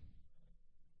see it.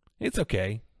 It's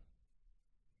okay.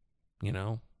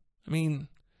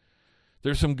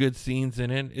 There's some good scenes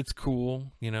in it. It's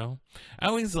cool, I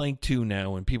always like to now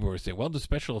when people are saying, well, the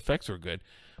special effects were good.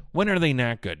 When are they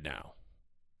not good now?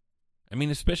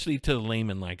 Especially to the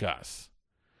layman like us.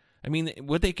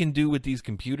 What they can do with these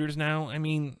computers now,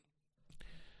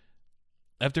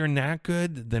 if they're not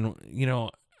good, then,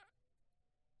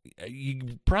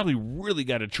 you probably really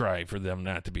got to try for them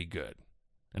not to be good.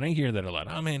 And I hear that a lot.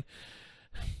 Oh, man,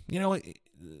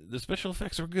 the special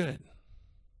effects are good.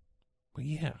 Well,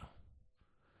 yeah.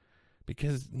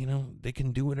 Because, they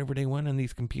can do whatever they want on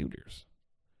these computers.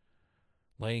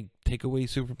 Like, take away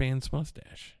Superman's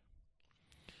mustache.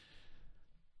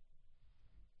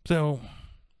 So,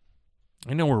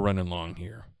 I know we're running long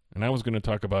here. And I was going to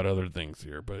talk about other things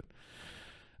here, but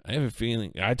I have a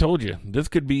feeling, I told you, this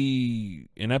could be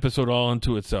an episode all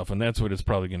unto itself, and that's what it's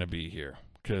probably going to be here.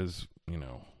 Because, I'm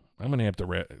going to have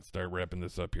to start wrapping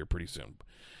this up here pretty soon.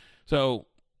 So,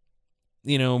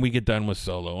 we get done with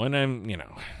Solo, and I'm,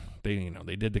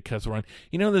 they did the cuss run.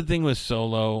 The thing with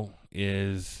Solo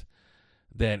is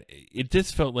that it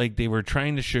just felt like they were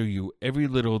trying to show you every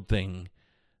little thing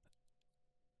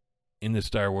in the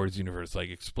Star Wars universe, like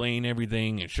explain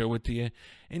everything and show it to you.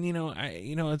 And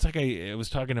it's like I was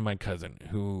talking to my cousin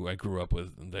who I grew up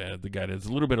with, the guy that's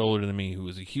a little bit older than me, who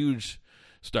was a huge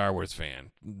Star Wars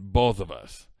fan, both of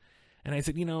us. And I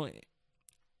said,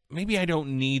 maybe I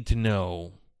don't need to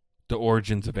know the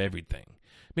origins of everything.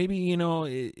 Maybe,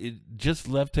 it just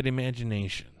left to the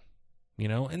imagination,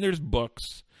 and there's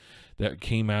books that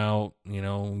came out,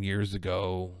 years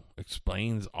ago,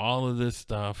 explains all of this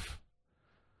stuff.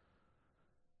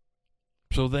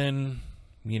 So then,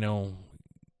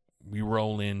 we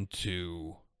roll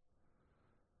into,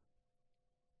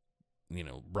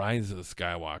 Rise of the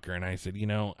Skywalker, and I said,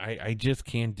 I just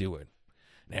can't do it.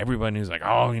 And everybody was like,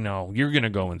 oh, you're going to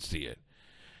go and see it.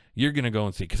 You're going to go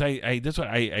and see it. Because that's what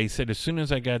I said as soon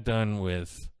as I got done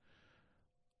with,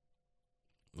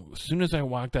 as soon as I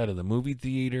walked out of the movie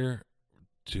theater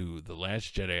to The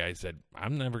Last Jedi, I said,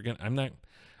 I'm not going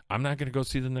to go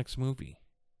see the next movie.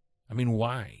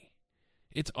 Why?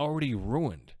 It's already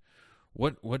ruined.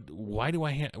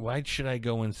 Why should I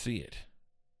go and see it?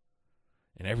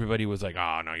 And everybody was like,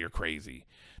 oh, no, you're crazy.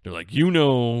 They're like,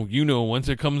 once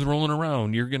it comes rolling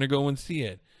around, you're going to go and see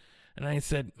it. And I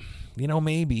said,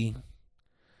 maybe.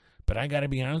 But I got to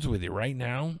be honest with you, right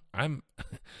now, I'm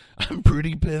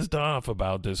pretty pissed off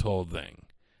about this whole thing.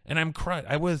 And I'm crushed.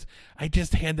 I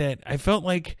just had that, I felt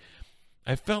like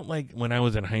when I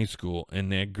was in high school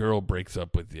and that girl breaks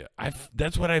up with you.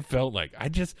 That's what I felt like.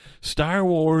 Star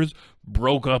Wars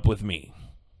broke up with me.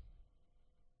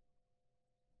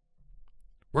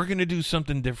 We're going to do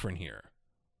something different here.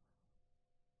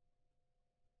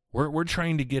 We're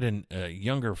trying to get a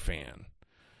younger fan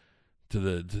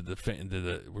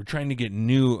we're trying to get a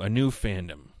new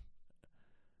fandom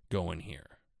going here.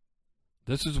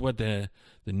 This is what the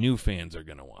new fans are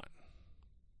going to want.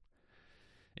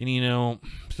 And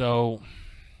so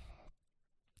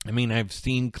I mean, I've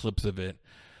seen clips of it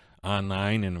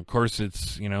online, and of course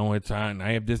it's it's on.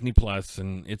 I have Disney Plus,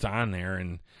 and it's on there,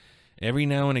 and every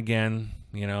now and again,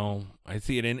 I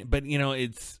see it in. But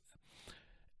it's,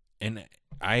 and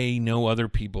I know other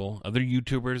people, other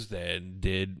YouTubers that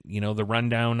did the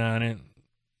rundown on it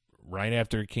right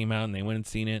after it came out, and they went and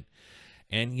seen it,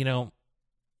 and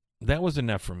that was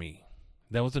enough for me.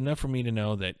 That was enough for me to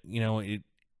know that it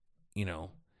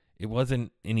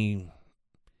wasn't any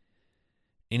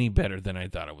better than I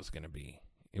thought it was going to be.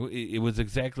 It was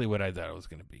exactly what I thought it was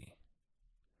going to be.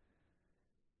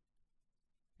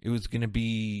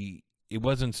 It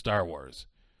wasn't Star Wars.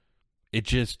 It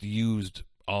just used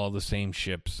all the same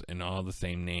ships and all the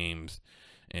same names,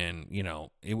 and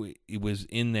it was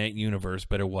in that universe,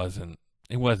 but it wasn't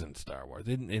Star Wars.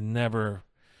 It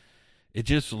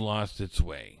just lost its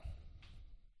way.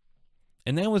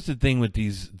 And that was the thing with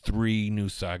these 3 new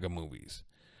saga movies.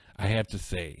 I have to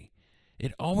say,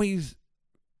 it always,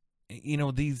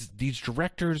 these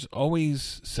directors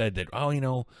always said that,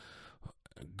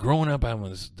 growing up, I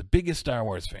was the biggest Star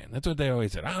Wars fan. That's what they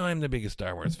always said. I'm the biggest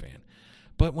Star Wars fan.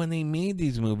 But when they made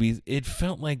these movies, it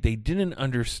felt like they didn't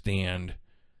understand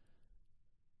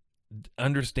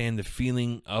the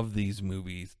feeling of these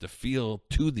movies, the feel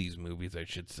to these movies, I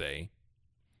should say,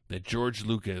 that George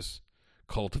Lucas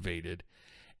cultivated.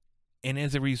 And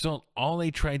as a result, all they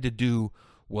tried to do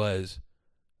was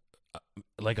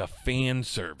like a fan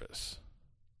service.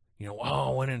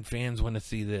 Wouldn't fans want to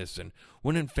see this? And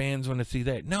wouldn't fans want to see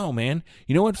that? No, man.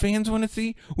 You know what fans want to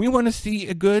see? We want to see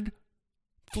a good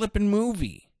flippin'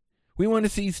 movie. We want to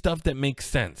see stuff that makes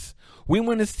sense. We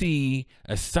want to see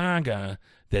a saga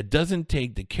that doesn't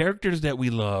take the characters that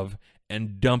we love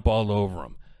and dump all over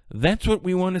them. That's what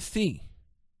we want to see.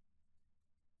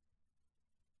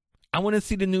 I want to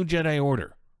see the new Jedi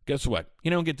Order. Guess what?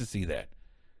 You don't get to see that.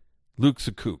 Luke's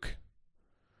a kook.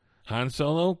 Han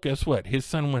Solo, guess what? His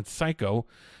son went psycho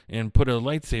and put a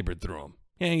lightsaber through him.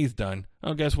 Yeah, he's done.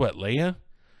 Oh, guess what? Leia,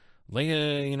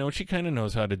 she kind of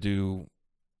knows how to do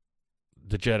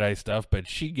the Jedi stuff, but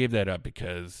she gave that up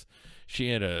because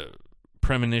she had a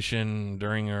premonition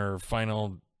during her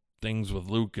final things with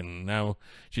Luke, and now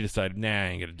she decided, nah, I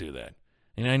ain't gonna do that.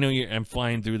 And I know I'm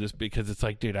flying through this because it's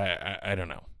like, dude, I don't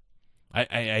know.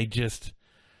 I just...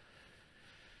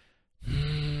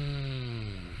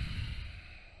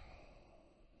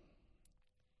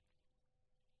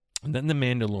 And then The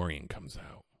Mandalorian comes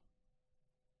out.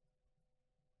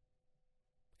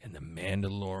 And The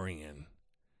Mandalorian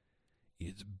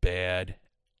is bad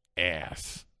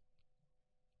ass.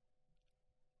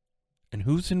 And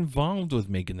who's involved with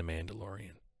making The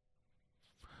Mandalorian?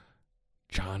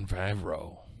 Jon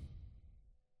Favreau.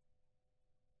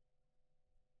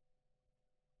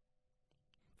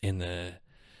 And the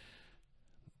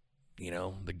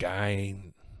guy,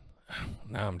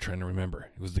 now I'm trying to remember.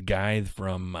 It was the guy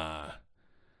from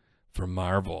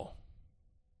Marvel.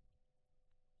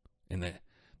 And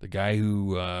the guy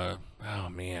who, oh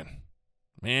man,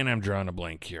 I'm drawing a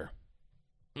blank here.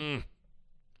 But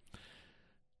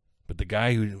the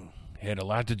guy who had a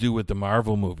lot to do with the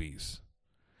Marvel movies.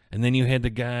 And then you had the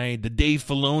Dave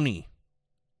Filoni.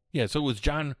 Yeah, so it was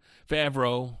Jon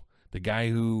Favreau, the guy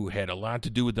who had a lot to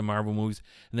do with the Marvel movies,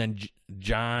 and then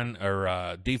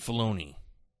Dave Filoni,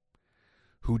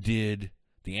 who did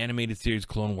the animated series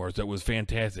Clone Wars. That was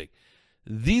fantastic.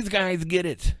 These guys get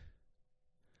it.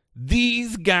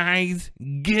 These guys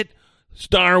get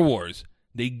Star Wars.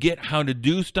 They get how to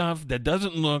do stuff that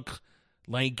doesn't look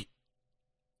like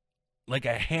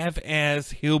a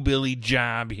half-ass hillbilly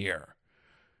job here.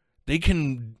 They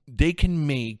can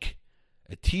make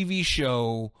a TV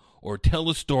show or tell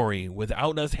a story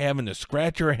without us having to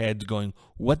scratch our heads going,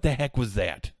 what the heck was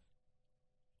that?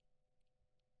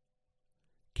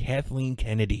 Kathleen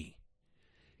Kennedy.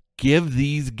 Give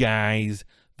these guys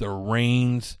the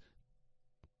reins.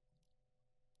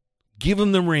 Give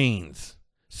them the reins.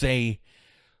 Say,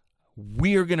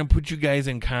 we are going to put you guys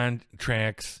in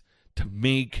contracts to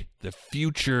make the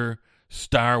future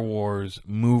Star Wars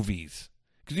movies.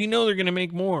 Because you know they're going to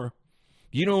make more.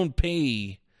 You don't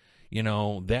pay,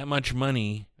 that much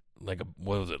money, like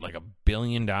 $1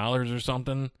 billion or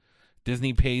something?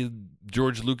 Disney paid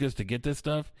George Lucas to get this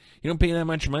stuff. You don't pay that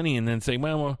much money and then say,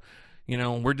 well,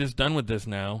 we're just done with this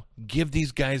now. Give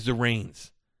these guys the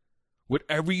reins.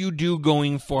 Whatever you do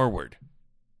going forward,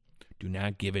 do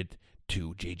not give it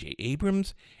to J.J.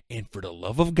 Abrams, and for the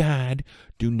love of God,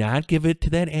 do not give it to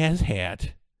that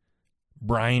asshat,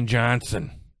 Brian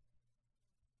Johnson.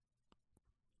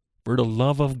 For the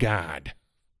love of God.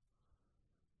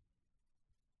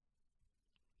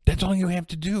 That's all you have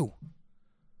to do.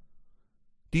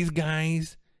 These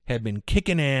guys have been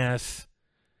kicking ass,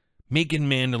 making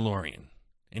Mandalorian.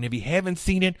 And if you haven't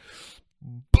seen it,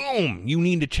 boom, you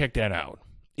need to check that out.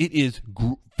 It is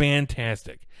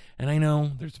fantastic. And I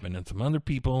know there's been some other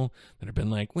people that have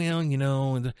been like, well, you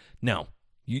know, no,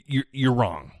 you're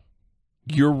wrong.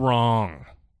 You're wrong.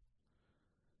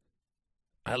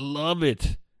 I love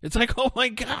it. It's like, oh my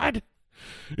God.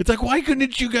 It's like, why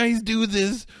couldn't you guys do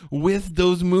this with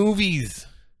those movies?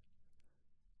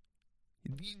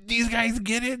 These guys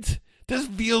get it. This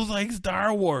feels like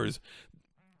Star Wars.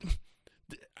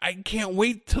 I can't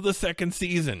wait till the second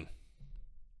season.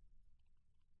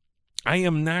 I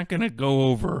am not going to go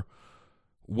over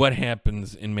what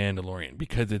happens in Mandalorian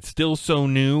because it's still so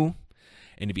new.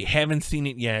 And if you haven't seen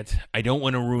it yet, I don't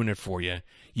want to ruin it for you.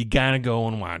 You got to go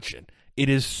and watch it. It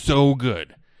is so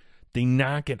good. They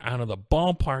knock it out of the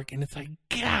ballpark, and it's like,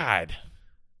 God.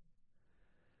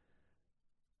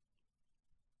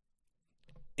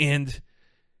 And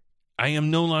I am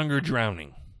no longer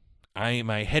drowning.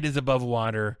 My head is above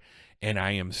water, and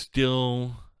I am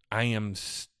still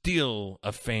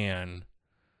a fan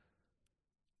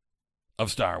of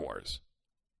Star Wars.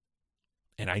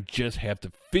 And I just have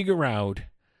to figure out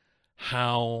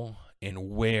how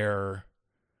and where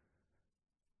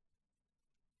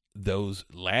those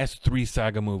last 3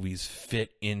 saga movies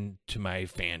fit into my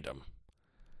fandom.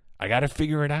 I got to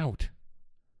figure it out.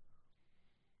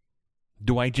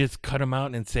 Do I just cut them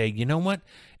out and say, you know what?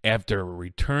 After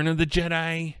Return of the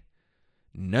Jedi,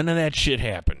 none of that shit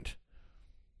happened.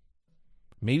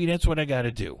 Maybe that's what I got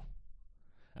to do.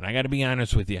 And I got to be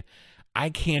honest with you. I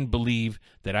can't believe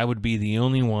that I would be the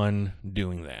only one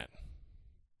doing that.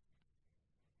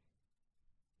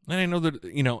 And I know that,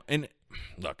 you know, and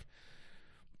look,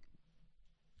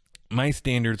 my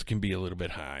standards can be a little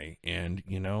bit high. And,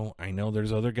 you know, I know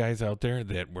there's other guys out there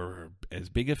that were as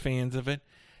big of fans of it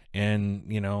and,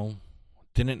 you know,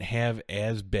 didn't have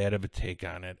as bad of a take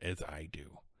on it as I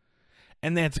do.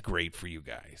 And that's great for you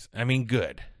guys. I mean,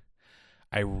 good.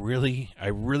 I really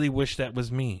wish that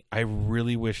was me. I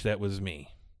really wish that was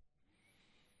me.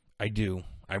 I do.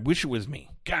 I wish it was me.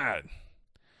 God.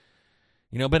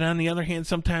 You know, but on the other hand,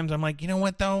 sometimes I'm like, you know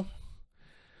what, though?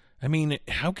 I mean,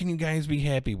 how can you guys be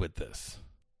happy with this?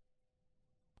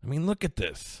 I mean, look at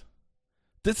this.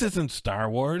 This isn't Star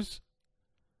Wars.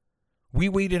 We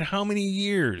waited how many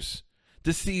years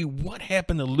to see what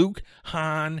happened to Luke,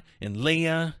 Han, and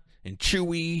Leia, and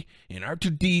Chewie, and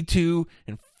R2-D2,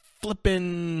 and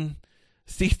flippin'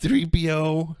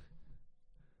 C-3PO.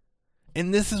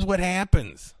 And this is what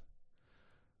happens.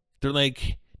 They're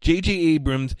like, J.J.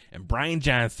 Abrams and Brian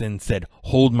Johnson said,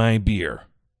 hold my beer.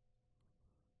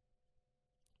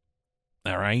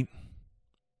 All right?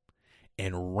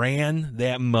 And ran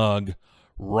that mug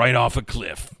right off a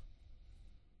cliff.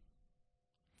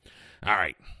 All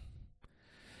right.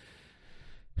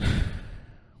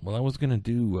 Well, I was going to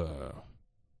do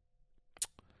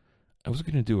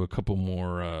a couple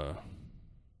more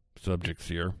subjects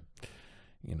here,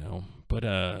 you know, but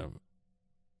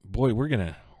boy, we're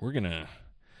going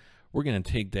to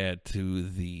take that to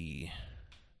the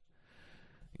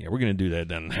we're going to do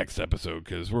that in the next episode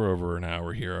cuz we're over an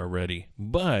hour here already.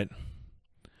 But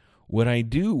what I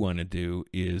do want to do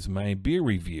is my beer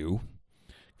review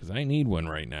cuz I need one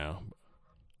right now.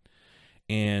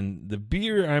 And the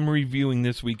beer I'm reviewing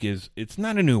this week it's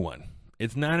not a new one.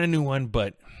 It's not a new one,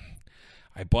 but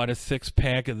I bought a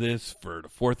 6-pack of this for the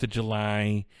 4th of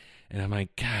July, and I'm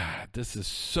like, God, this is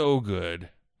so good.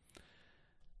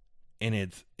 And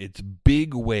it's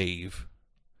Big Wave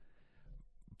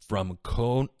from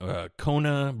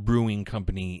Kona Brewing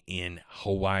Company in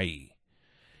Hawaii.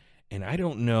 And I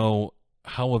don't know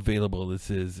how available this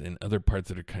is in other parts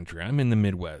of the country. I'm in the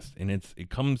Midwest, and it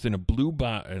comes in a blue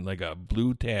like a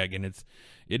blue tag, and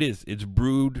it's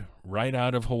brewed right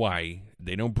out of Hawaii.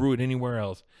 They don't brew it anywhere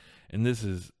else. And this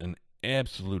is an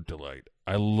absolute delight.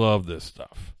 I love this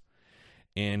stuff.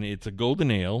 And it's a golden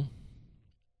ale.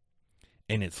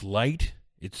 And it's light.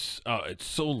 It's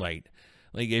so light.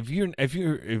 Like if you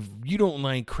don't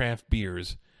like craft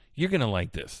beers, you're gonna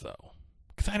like this though.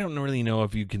 Because I don't really know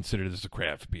if you consider this a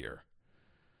craft beer.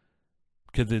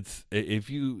 Because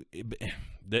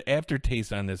the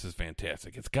aftertaste on this is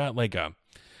fantastic. It's got like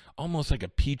almost like a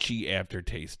peachy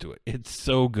aftertaste to it. It's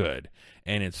so good.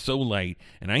 And it's so light.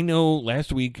 And I know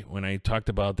last week when I talked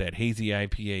about that hazy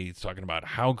IPA, it's talking about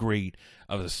how great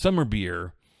of a summer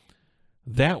beer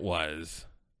that was,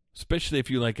 especially if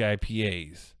you like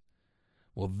IPAs.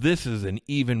 Well, this is an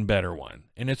even better one.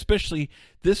 And especially,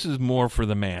 this is more for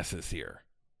the masses here.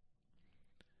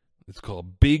 It's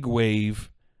called Big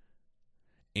Wave,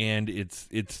 and it's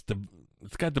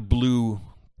got the blue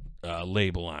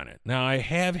label on it. Now, I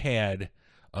have had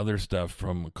other stuff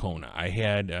from Kona. I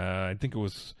had, I think it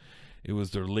was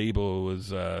their label. It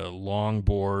was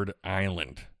Longboard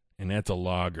Island, and that's a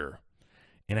lager.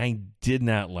 And I did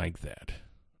not like that.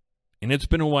 And it's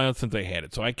been a while since I had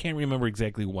it, so I can't remember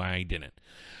exactly why I didn't.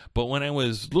 But when I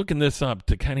was looking this up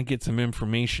to kind of get some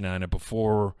information on it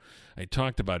before I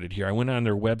talked about it here, I went on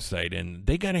their website, and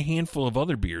they got a handful of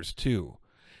other beers, too.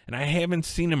 And I haven't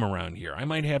seen them around here. I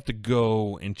might have to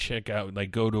go and check out,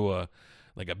 like go to a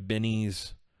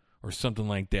Benny's or something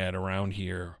like that around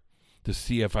here to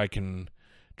see if I can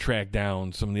track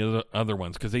down some of the other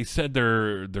ones. Because they said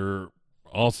they're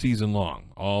all season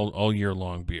long, all year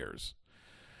long beers.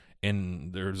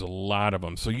 And there's a lot of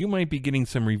them. So you might be getting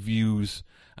some reviews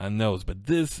on those. But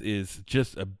this is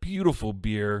just a beautiful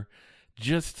beer.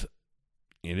 Just,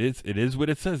 it is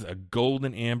what it says, a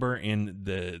golden amber. And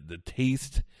the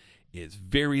taste is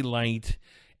very light.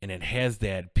 And it has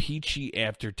that peachy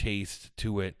aftertaste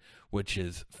to it, which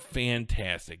is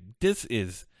fantastic. This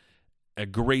is a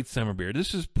great summer beer.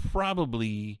 This is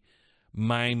probably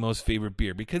my most favorite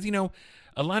beer. Because,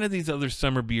 a lot of these other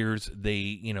summer beers,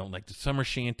 they, like the summer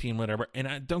shanty and whatever,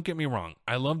 and don't get me wrong,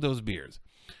 I love those beers.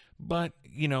 But,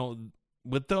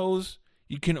 with those,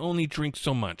 you can only drink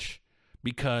so much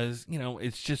because,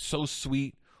 it's just so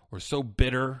sweet or so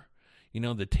bitter.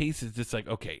 The taste is just like,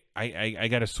 okay, I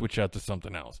got to switch out to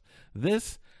something else.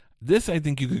 This I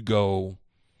think you could go,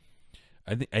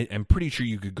 I'm pretty sure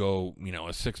you could go, a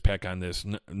 6-pack on this,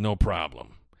 no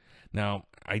problem. Now,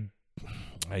 I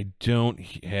don't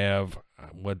have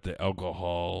what the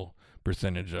alcohol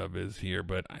percentage of is here,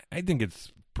 but I think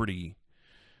it's pretty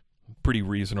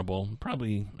reasonable.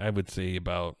 Probably, I would say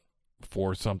about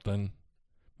 4 something,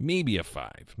 maybe a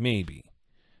 5, maybe.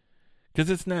 Because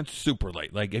it's not super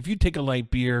light. Like, if you take a light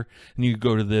beer and you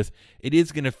go to this, it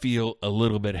is going to feel a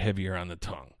little bit heavier on the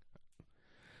tongue.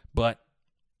 But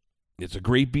it's a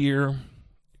great beer,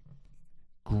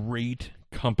 great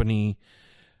company.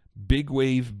 Big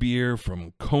Wave beer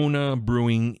from Kona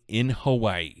Brewing in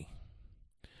Hawaii.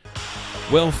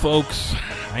 Well, folks,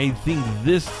 I think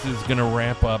this is going to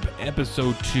wrap up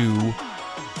episode 2.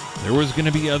 There was going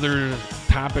to be other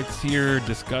topics here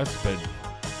discussed, but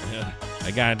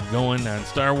I got going on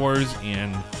Star Wars,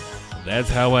 and that's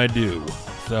how I do.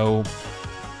 So,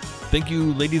 thank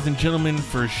you, ladies and gentlemen,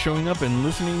 for showing up and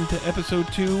listening to episode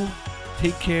 2.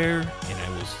 Take care, and I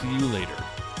will see you later.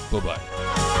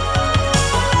 Bye-bye.